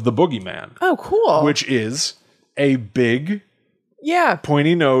of the Boogeyman. Oh, cool. Which is a big,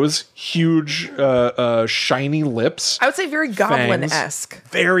 pointy nose, huge, shiny lips. I would say very goblin-esque. Fangs,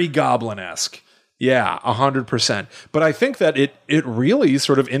 very goblin-esque. Yeah, 100%. But I think that it really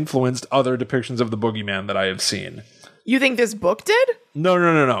sort of influenced other depictions of the Boogeyman that I have seen. You think this book did?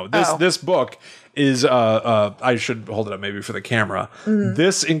 No. This book is I should hold it up maybe for the camera. Mm-hmm.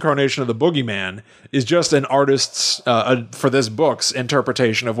 This incarnation of the Boogeyman is just an artist's for this book's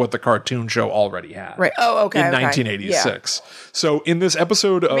interpretation of what the cartoon show already had. Right. Oh, okay. In 1986. Yeah. So in this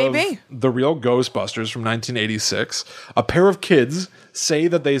episode of The Real Ghostbusters from 1986, a pair of kids say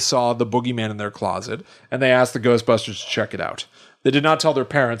that they saw the Boogeyman in their closet, and they asked the Ghostbusters to check it out. They did not tell their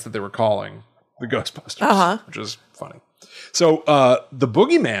parents that they were calling the Ghostbusters, which is funny. So the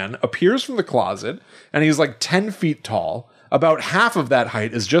Boogeyman appears from the closet, and he's like 10 feet tall. About half of that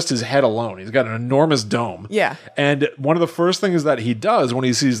height is just his head alone. He's got an enormous dome. Yeah. And one of the first things that he does when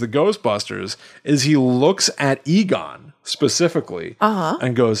he sees the Ghostbusters is he looks at Egon specifically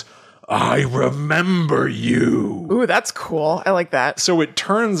and goes, I remember you. Ooh, that's cool. I like that. So it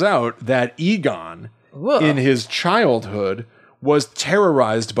turns out that Egon, in his childhood, was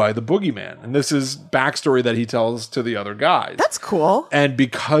terrorized by the Boogeyman. And this is backstory that he tells to the other guys. That's cool. And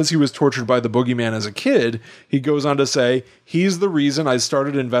because he was tortured by the Boogeyman as a kid, he goes on to say, he's the reason I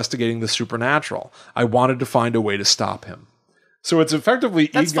started investigating the supernatural. I wanted to find a way to stop him. So it's effectively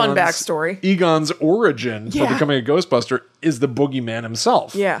That's fun backstory. Egon's origin for becoming a Ghostbuster is the Boogeyman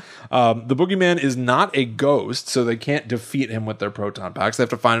himself. Yeah. The Boogeyman is not a ghost, so they can't defeat him with their proton packs. They have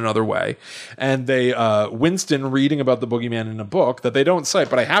to find another way. And they, Winston reading about the Boogeyman in a book that they don't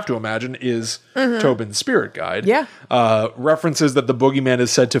cite, but I have to imagine is Tobin's spirit guide. Yeah. References that the Boogeyman is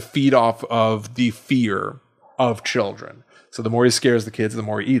said to feed off of the fear of children. So the more he scares the kids, the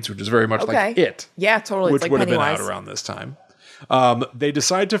more he eats, which is very much like It. Yeah, totally. Which it's like would have been Pennywise. out around this time. They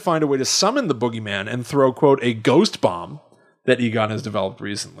decide to find a way to summon the Boogeyman and throw, quote, a ghost bomb that Egon has developed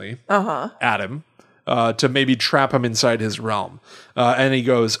recently at him to maybe trap him inside his realm. And he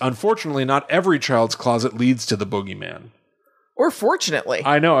goes, unfortunately, not every child's closet leads to the Boogeyman. Or fortunately.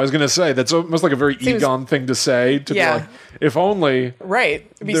 I know. I was going to say, that's almost like a very Egon thing to say. To be like, if only. Right.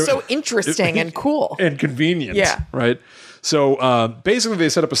 It'd be so interesting and cool. And convenient. Yeah. Right? So basically, they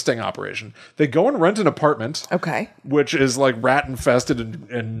set up a sting operation. They go and rent an apartment. Okay. Which is like rat infested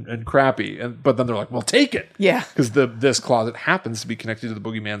and crappy. But then they're like, well, take it. Yeah. Because this closet happens to be connected to the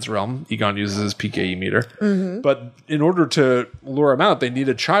Boogeyman's realm. Egon uses his PKE meter. But in order to lure him out, they need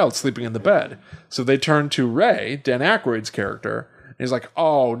a child sleeping in the bed. So they turn to Ray, Dan Aykroyd's character. And he's like,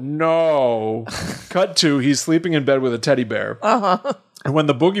 oh, no. Cut to, he's sleeping in bed with a teddy bear. And when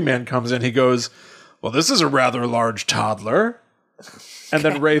the Boogeyman comes in, he goes, well, this is a rather large toddler. And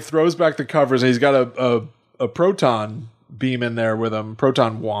then Ray throws back the covers, and he's got a proton beam in there with him,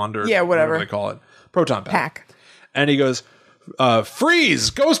 proton wand or whatever they call it, proton pack. And he goes,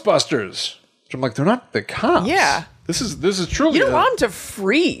 freeze, Ghostbusters. Which I'm like, they're not the cops. Yeah. This is truly. You don't want him to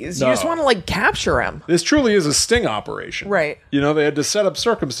freeze. No. You just want to like capture him. This truly is a sting operation. Right. You know, they had to set up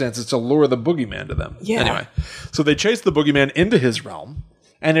circumstances to lure the Boogeyman to them. Yeah. Anyway, so they chase the Boogeyman into his realm.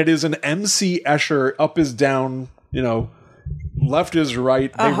 And it is an MC Escher up is down, you know, left is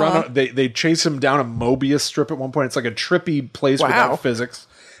right. They they chase him down a Mobius strip at one point. It's like a trippy place without physics.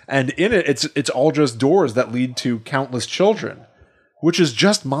 And in it, it's all just doors that lead to countless children, which is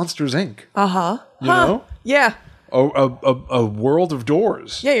just Monsters, Inc. You know? Yeah. A world of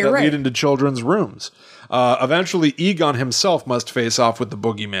doors that lead into children's rooms. Eventually, Egon himself must face off with the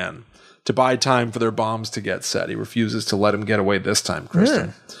Boogeyman to buy time for their bombs to get set. He refuses to let him get away this time,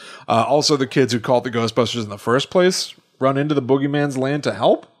 Kristen. Also, the kids who called the Ghostbusters in the first place run into the Boogeyman's land to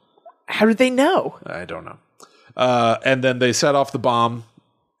help. How did they know? I don't know. And then they set off the bomb,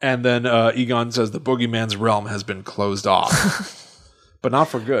 and then Egon says the Boogeyman's realm has been closed off. But not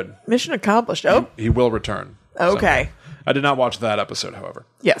for good. Mission accomplished. Oh. He will return. Okay. So, I did not watch that episode, however.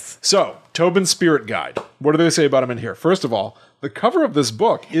 Yes. So, Tobin's Spirit Guide. What do they say about him in here? First of all, the cover of this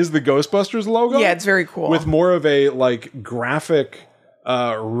book is the Ghostbusters logo. Yeah, it's very cool. With more of a like graphic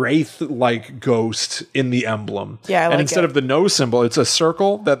wraith-like ghost in the emblem. Yeah, I like and instead of the no symbol, it's a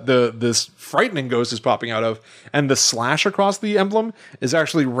circle that this frightening ghost is popping out of, and the slash across the emblem is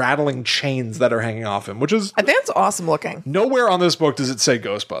actually rattling chains that are hanging off him, which is... I think it's awesome looking. Nowhere on this book does it say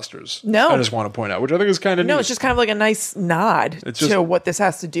Ghostbusters. No. I just want to point out, which I think is kind of neat. No, it's just kind of like a nice nod to what this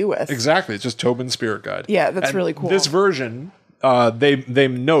has to do with. Exactly. It's just Tobin's Spirit Guide. Yeah, that's really cool. This version... they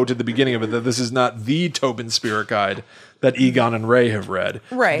note at the beginning of it that this is not the Tobin Spirit Guide that Egon and Ray have read.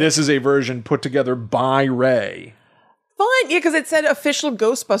 Right. This is a version put together by Ray. Fun, yeah, because it said official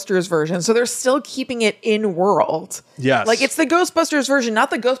Ghostbusters version, so they're still keeping it in world. Yes. Like, it's the Ghostbusters version,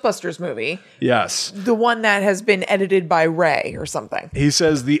 not the Ghostbusters movie. Yes. The one that has been edited by Ray or something. He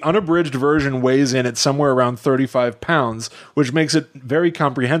says the unabridged version weighs in at somewhere around 35 pounds, which makes it very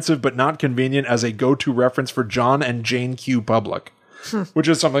comprehensive but not convenient as a go-to reference for John and Jane Q. Public. Which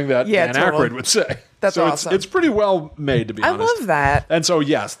is something that Dan Aykroyd would say. That's so awesome. It's pretty well made, to be honest. I love that. And so,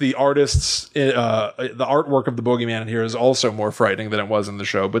 yes, the artists, the artwork of the Boogeyman in here is also more frightening than it was in the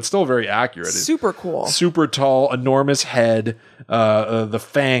show, but still very accurate. Super cool. Super tall, enormous head, the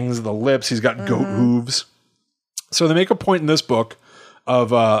fangs, the lips. He's got goat hooves. So they make a point in this book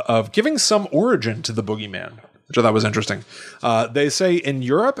of giving some origin to the Boogeyman, which I thought was interesting. They say in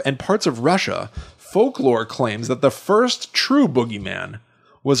Europe and parts of Russia, folklore claims that the first true Boogeyman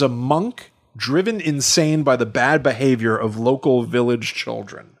was a monk driven insane by the bad behavior of local village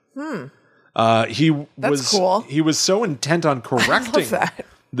children. That's cool. He was so intent on correcting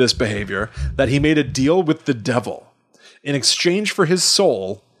this behavior that he made a deal with the devil. In exchange for his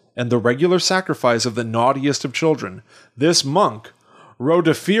soul and the regular sacrifice of the naughtiest of children, this monk,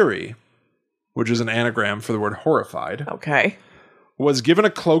 Rodafiri, which is an anagram for the word horrified, was given a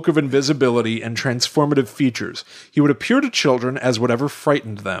cloak of invisibility and transformative features. He would appear to children as whatever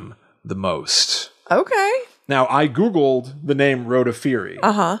frightened them the most. Okay. Now, I Googled the name Rodafiri,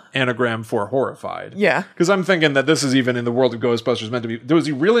 anagram for horrified. Yeah. Because I'm thinking that this is even in the world of Ghostbusters meant to be... Was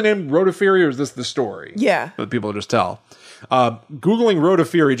he really named Rodafiri, or is this the story? Yeah. That people just tell. Googling Road of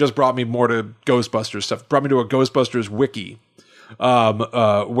Fury just brought me more to Ghostbusters stuff. Brought me to a Ghostbusters wiki.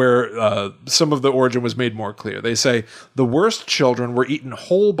 Where some of the origin was made more clear. They say the worst children were eaten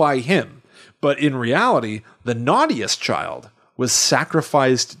whole by him, but in reality, the naughtiest child was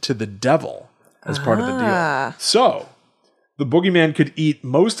sacrificed to the devil as part of the deal. So, the boogeyman could eat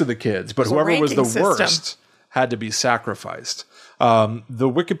most of the kids, but whoever was the worst had to be sacrificed. The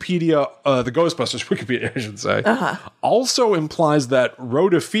Wikipedia, the Ghostbusters Wikipedia, I should say, also implies that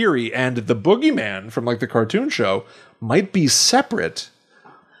Road of Fury and the boogeyman from like the cartoon show might be separate.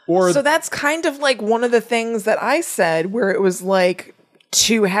 Or so that's kind of like one of the things that I said, where it was like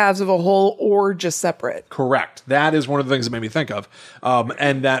two halves of a whole or just separate. Correct. That is one of the things that made me think of.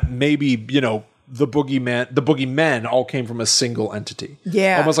 And that maybe, you know, the boogeymen all came from a single entity.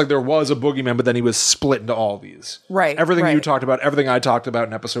 Yeah. Almost like there was a boogeyman, but then he was split into all these. Right. Everything you talked about, everything I talked about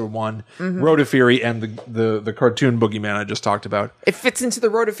in episode 1, Road of Fury and the cartoon boogeyman I just talked about. It fits into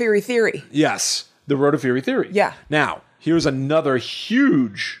the Road of Fury theory. Yes. The Road of Fury theory. Yeah. Now, here's another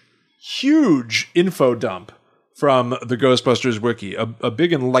huge info dump from the Ghostbusters wiki. A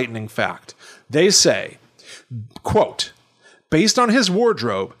big enlightening fact. They say, quote, based on his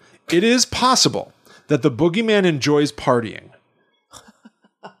wardrobe, it is possible that the boogeyman enjoys partying.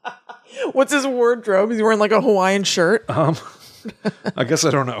 What's his wardrobe? He's wearing like a Hawaiian shirt. I guess I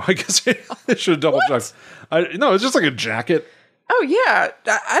don't know. I guess I should have double checked. No, it's just like a jacket. Oh, yeah.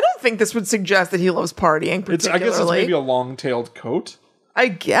 I don't think this would suggest that he loves partying particularly. I guess it's maybe a long-tailed coat. I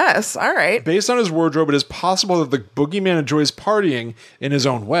guess. All right. Based on his wardrobe, it is possible that the boogeyman enjoys partying in his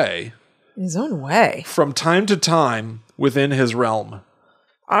own way. In his own way. From time to time within his realm.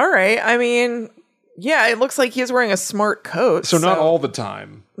 All right. I mean, yeah, it looks like he's wearing a smart coat. So not all the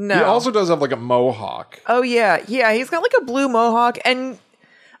time. No. He also does have like a mohawk. Oh, yeah. Yeah, he's got like a blue mohawk. And,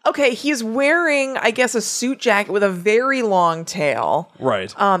 okay, he's wearing, I guess, a suit jacket with a very long tail.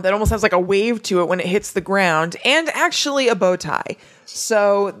 Right. That almost has like a wave to it when it hits the ground. And actually a bow tie.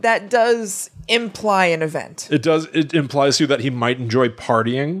 So that does imply an event. It does. It implies to you that he might enjoy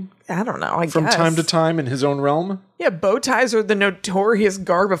partying. I don't know. From time to time in his own realm. Yeah, bow ties are the notorious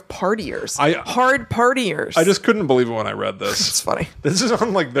garb of partiers. Hard partiers. I just couldn't believe it when I read this. It's funny. This is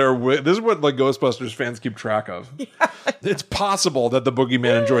on like this is what like Ghostbusters fans keep track of. Yeah. It's possible that the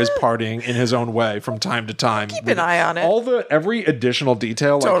boogeyman enjoys partying in his own way from time to time. Keep an eye on it. Every additional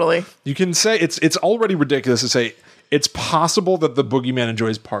detail. Like, totally. You can say it's already ridiculous to say it's possible that the boogeyman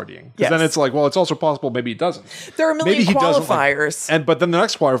enjoys partying. Because then it's like, well, it's also possible maybe he doesn't. There are a million qualifiers. But then the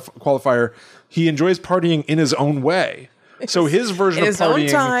next qualifier, he enjoys partying in his own way. So his version of partying in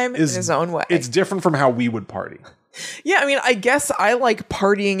his own time, in his own way. It's different from how we would party. Yeah, I mean, I guess I like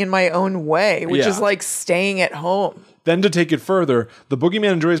partying in my own way, which is like staying at home. Then to take it further, the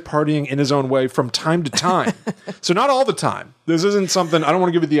boogeyman enjoys partying in his own way from time to time. So not all the time. This isn't something, I don't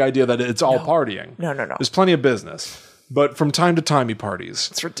want to give you the idea that it's all partying. No. There's plenty of business. But from time to time he parties.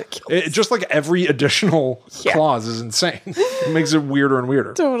 It's ridiculous. Just like every additional clause is insane. It makes it weirder and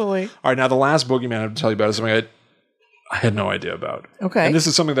weirder. Totally. All right, now the last boogeyman I have to tell you about is something I had no idea about. Okay. And this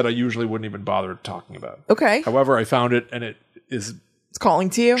is something that I usually wouldn't even bother talking about. Okay. However, I found it and it's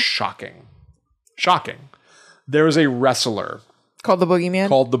calling to you? Shocking. There is a wrestler called the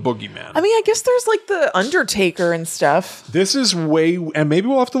Boogeyman. I mean, I guess there's like the Undertaker and stuff. This is and maybe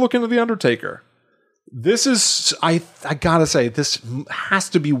we'll have to look into the Undertaker. This is, I gotta say, this has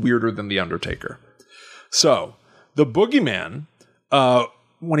to be weirder than the Undertaker. So, the Boogeyman,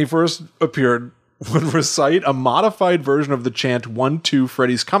 when he first appeared, would recite a modified version of the chant 1-2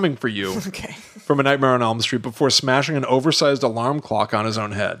 Freddy's coming for you from A Nightmare on Elm Street before smashing an oversized alarm clock on his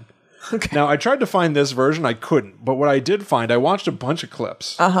own head. Okay. Now, I tried to find this version. I couldn't. But what I did find, I watched a bunch of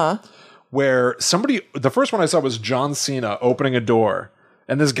clips. Where the first one I saw was John Cena opening a door.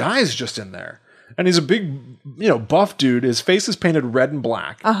 And this guy's just in there. And he's a big, buff dude. His face is painted red and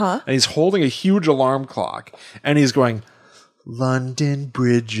black. And he's holding a huge alarm clock. And he's going, London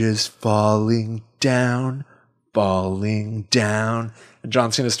Bridge is falling down. And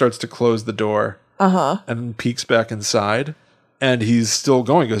John Cena starts to close the door. And peeks back inside. And he's still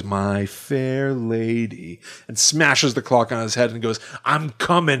going. He goes, my fair lady. And smashes the clock on his head and goes, I'm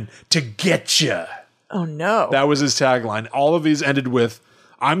coming to get you. Oh, no. That was his tagline. All of these ended with,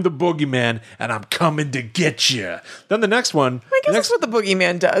 I'm the boogeyman, and I'm coming to get you. Then the next one... I guess that's what the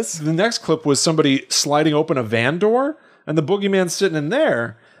boogeyman does. The next clip was somebody sliding open a van door, and the boogeyman's sitting in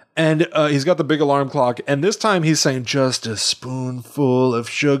there, And he's got the big alarm clock. And this time he's saying, just a spoonful of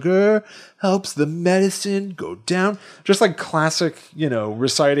sugar helps the medicine go down. Just like classic,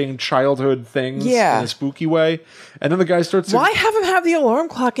 reciting childhood things in a spooky way. And then the guy starts to... Why have him have the alarm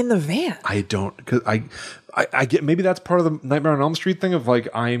clock in the van? I don't... Because I get... Maybe that's part of the Nightmare on Elm Street thing of like,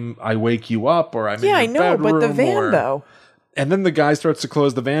 I wake you up or I'm in your bedroom. Yeah, I know, but the van though. And then the guy starts to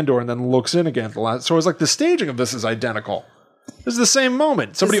close the van door and then looks in again at the last... So it's like the staging of this is identical. This is the same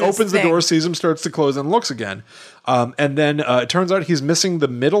moment. Somebody opens the door, sees him, starts to close, and looks again. And then it turns out he's missing the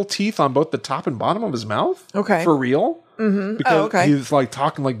middle teeth on both the top and bottom of his mouth. Okay. For real. Mm-hmm. Because he's like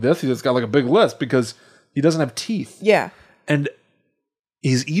talking like this. He's just got like a big lisp because he doesn't have teeth. Yeah. And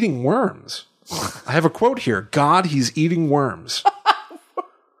he's eating worms. I have a quote here. God, he's eating worms.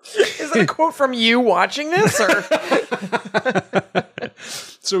 Is that a quote from you watching this? Or?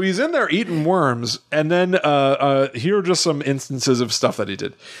 So he's in there eating worms, and then here are just some instances of stuff that he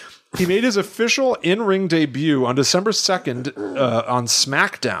did. He made his official in-ring debut on December 2nd on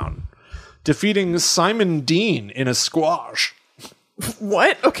SmackDown, defeating Simon Dean in a squash.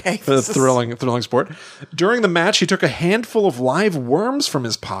 What? Okay. A thrilling sport. During the match, he took a handful of live worms from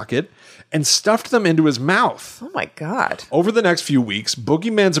his pocket and stuffed them into his mouth. Oh my God. Over the next few weeks,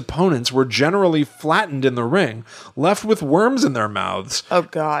 Boogeyman's opponents were generally flattened in the ring, left with worms in their mouths. Oh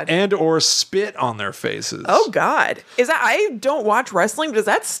God. And or spit on their faces. Oh God. I don't watch wrestling, but is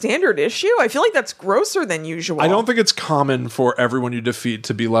that standard issue? I feel like that's grosser than usual. I don't think it's common for everyone you defeat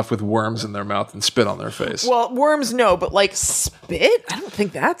to be left with worms in their mouth and spit on their face. Well, worms, no, but like spit? I don't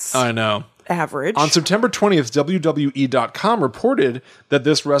think that's... I know. Average. On September 20th, WWE.com reported that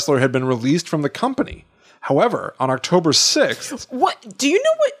this wrestler had been released from the company. However, on October 6th... What? Do you know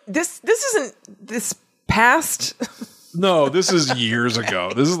what... This isn't this past... No, this is years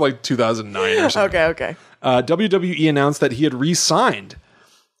ago. This is like 2009 or something. Okay. WWE announced that he had re-signed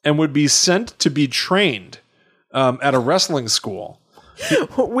and would be sent to be trained at a wrestling school.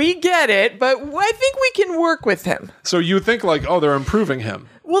 We get it, but I think we can work with him. So you think like, oh, they're improving him.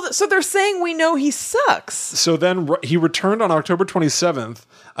 Well, so they're saying we know he sucks. So then he returned on October 27th,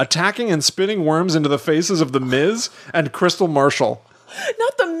 attacking and spitting worms into the faces of The Miz and Crystal Marshall.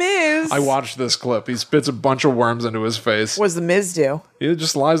 Not The Miz. I watched this clip. He spits a bunch of worms into his face. What does The Miz do? He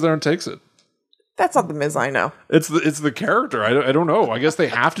just lies there and takes it. That's not The Miz I know. It's the character. I don't know. I guess they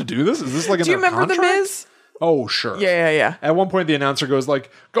have to do this. Is this like in their contract? Do you remember The Miz? Oh, sure. Yeah. At one point, the announcer goes like,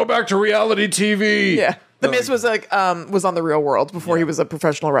 "Go back to reality TV." Yeah. The Miz was was on The Real World before he was a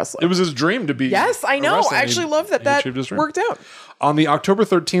professional wrestler. It was his dream to be. Yes, I know. I actually love that worked out. On the October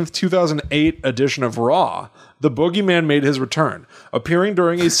 13th, 2008 edition of Raw, the Boogeyman made his return, appearing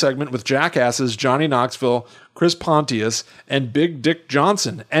during a segment with jackasses Johnny Knoxville, Chris Pontius, and Big Dick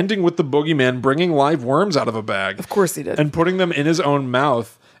Johnson, ending with the Boogeyman bringing live worms out of a bag. Of course he did. And putting them in his own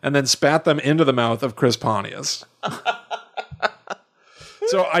mouth, and then spat them into the mouth of Chris Pontius.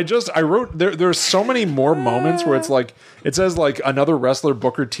 So I wrote there's so many more moments where it's like it says like another wrestler,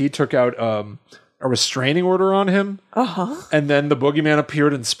 Booker T, took out a restraining order on him. And then the Boogeyman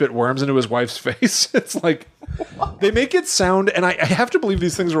appeared and spit worms into his wife's face. It's like they make it sound, and I have to believe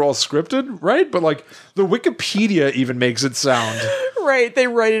these things are all scripted, right? But like the Wikipedia even makes it sound right. They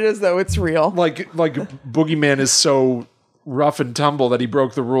write it as though it's real. Like Boogeyman is so rough and tumble that he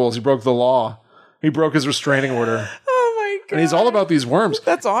broke the rules. He broke the law. He broke his restraining order. Oh my God. And he's all about these worms.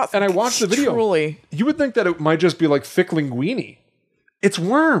 That's awesome. And I watched the video. Truly. You would think that it might just be like thick linguine. It's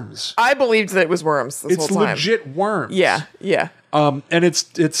worms. I believed that it was worms this whole time. It's legit worms. Yeah. And it's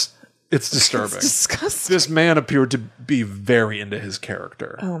disturbing. It's disgusting. This man appeared to be very into his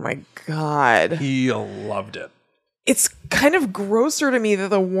character. Oh my God. He loved it. It's kind of grosser to me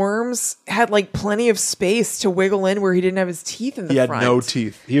that the worms had like plenty of space to wiggle in where he didn't have his teeth in the front. He had no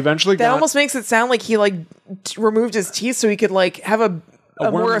teeth. He eventually That almost makes it sound like he like removed his teeth so he could like have a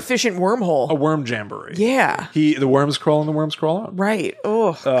more efficient wormhole. A worm jamboree. Yeah. The worms crawl and the worms crawl out. Right.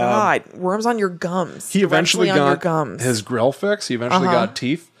 Oh God. Worms on your gums. He eventually got on your gums. his grill fix. He eventually got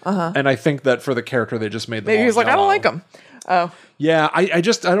teeth. And I think that for the character they just made them Maybe he was like, yellow. I don't like them. Oh. Yeah, I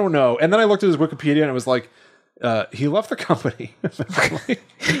don't know. And then I looked at his Wikipedia and it was like, he left the company.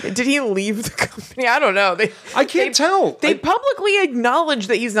 Did he leave the company? I don't know. I can't tell. They publicly acknowledge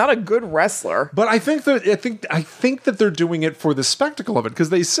that he's not a good wrestler. But I think that they're doing it for the spectacle of it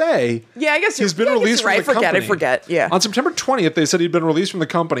because they say I guess he's been released from the company. I forget. Yeah. On September 20th, they said he'd been released from the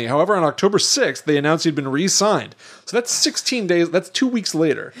company. However, on October 6th, they announced he'd been re-signed. So that's 16 days. That's 2 weeks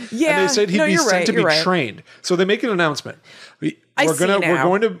later. Yeah. And they said he'd be sent to be trained. So they make an announcement.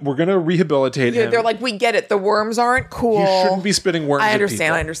 We're gonna rehabilitate him. They're like, we get it. The worms aren't cool. You shouldn't be spitting worms at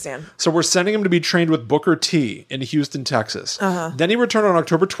people. I understand. So we're sending him to be trained with Booker T in Houston, Texas. Then he returned on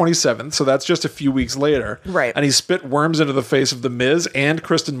October 27th, so that's just a few weeks later. Right. And he spit worms into the face of The Miz and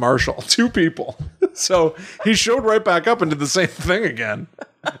Kristen Marshall, 2 people. So he showed right back up and did the same thing again.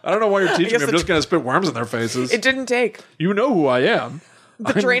 I don't know why you're teaching me. I'm just going to spit worms in their faces. It didn't take. You know who I am.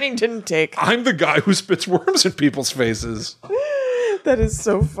 The training didn't take. I'm the guy who spits worms in people's faces. That is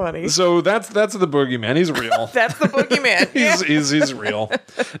so funny. So that's the Boogeyman. He's real. That's the Boogeyman. He's real.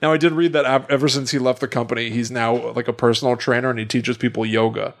 Now, I did read that ever since he left the company, he's now like a personal trainer and he teaches people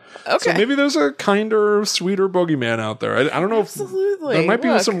yoga. Okay. So maybe there's a kinder, sweeter Boogeyman out there. I don't know. Absolutely. There might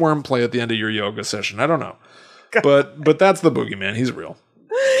be some worm play at the end of your yoga session. I don't know. But that's the Boogeyman. He's real.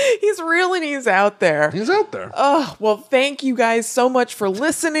 He's real and he's out there. He's out there. Oh, well, thank you guys so much for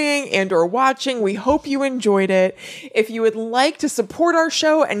listening and or watching. We hope you enjoyed it. If you would like to support our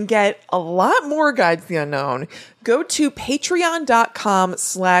show and get a lot more Guides to the Unknown, go to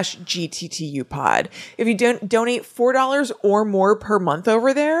patreon.com/GTTUpod. If you donate $4 or more per month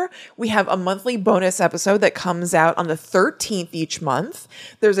over there, we have a monthly bonus episode that comes out on the 13th each month.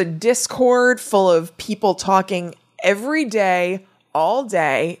 There's a Discord full of people talking every day, all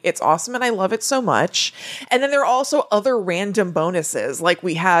day. It's awesome and I love it so much. And then there are also other random bonuses. Like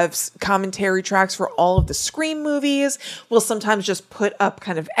we have commentary tracks for all of the Scream movies. We'll sometimes just put up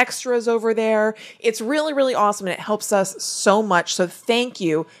kind of extras over there. It's really, really awesome and it helps us so much. So thank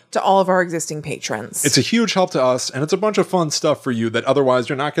you to all of our existing patrons. It's a huge help to us and it's a bunch of fun stuff for you that otherwise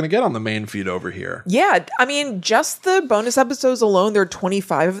you're not going to get on the main feed over here. Yeah. I mean, just the bonus episodes alone, there are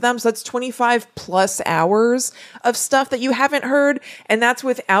 25 of them. So that's 25 plus hours of stuff that you haven't heard. And that's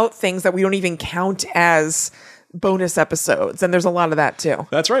without things that we don't even count as bonus episodes. And there's a lot of that too.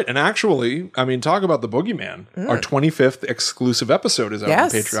 That's right. And actually, I mean, talk about the Boogeyman. Our 25th exclusive episode is out on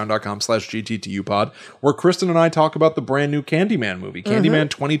patreon.com/GTTUpod, where Kristen and I talk about the brand new Candyman movie, Candyman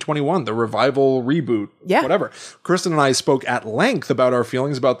 2021, the revival reboot, whatever. Kristen and I spoke at length about our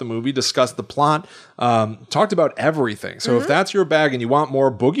feelings about the movie, discussed the plot, talked about everything. So if that's your bag and you want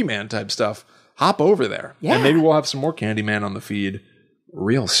more Boogeyman type stuff, hop over there. Yeah. And maybe we'll have some more Candyman on the feed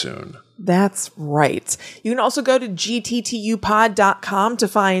real soon. That's right. You can also go to gttupod.com to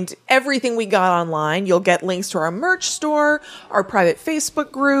find everything we got online. You'll get links to our merch store, our private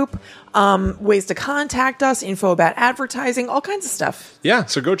Facebook group, ways to contact us, info about advertising, all kinds of stuff. Yeah,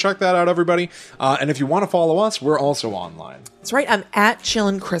 so go check that out, everybody. And if you want to follow us, we're also online. That's right. I'm at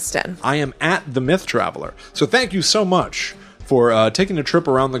Chillin' Kristen. I am at The Myth Traveler. So thank you so much for taking a trip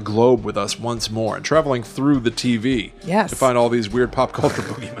around the globe with us once more and traveling through the TV to find all these weird pop culture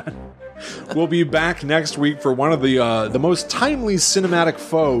boogeymen. We'll be back next week for one of the most timely cinematic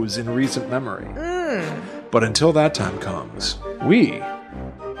foes in recent memory. But until that time comes, we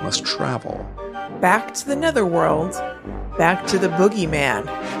must travel back to the netherworld, back to the Boogeyman.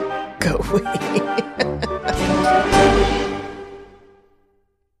 Go we.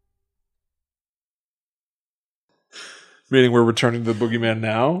 Meaning we're returning to the Boogeyman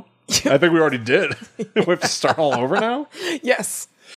now? I think we already did. We have to start all over now? Yes.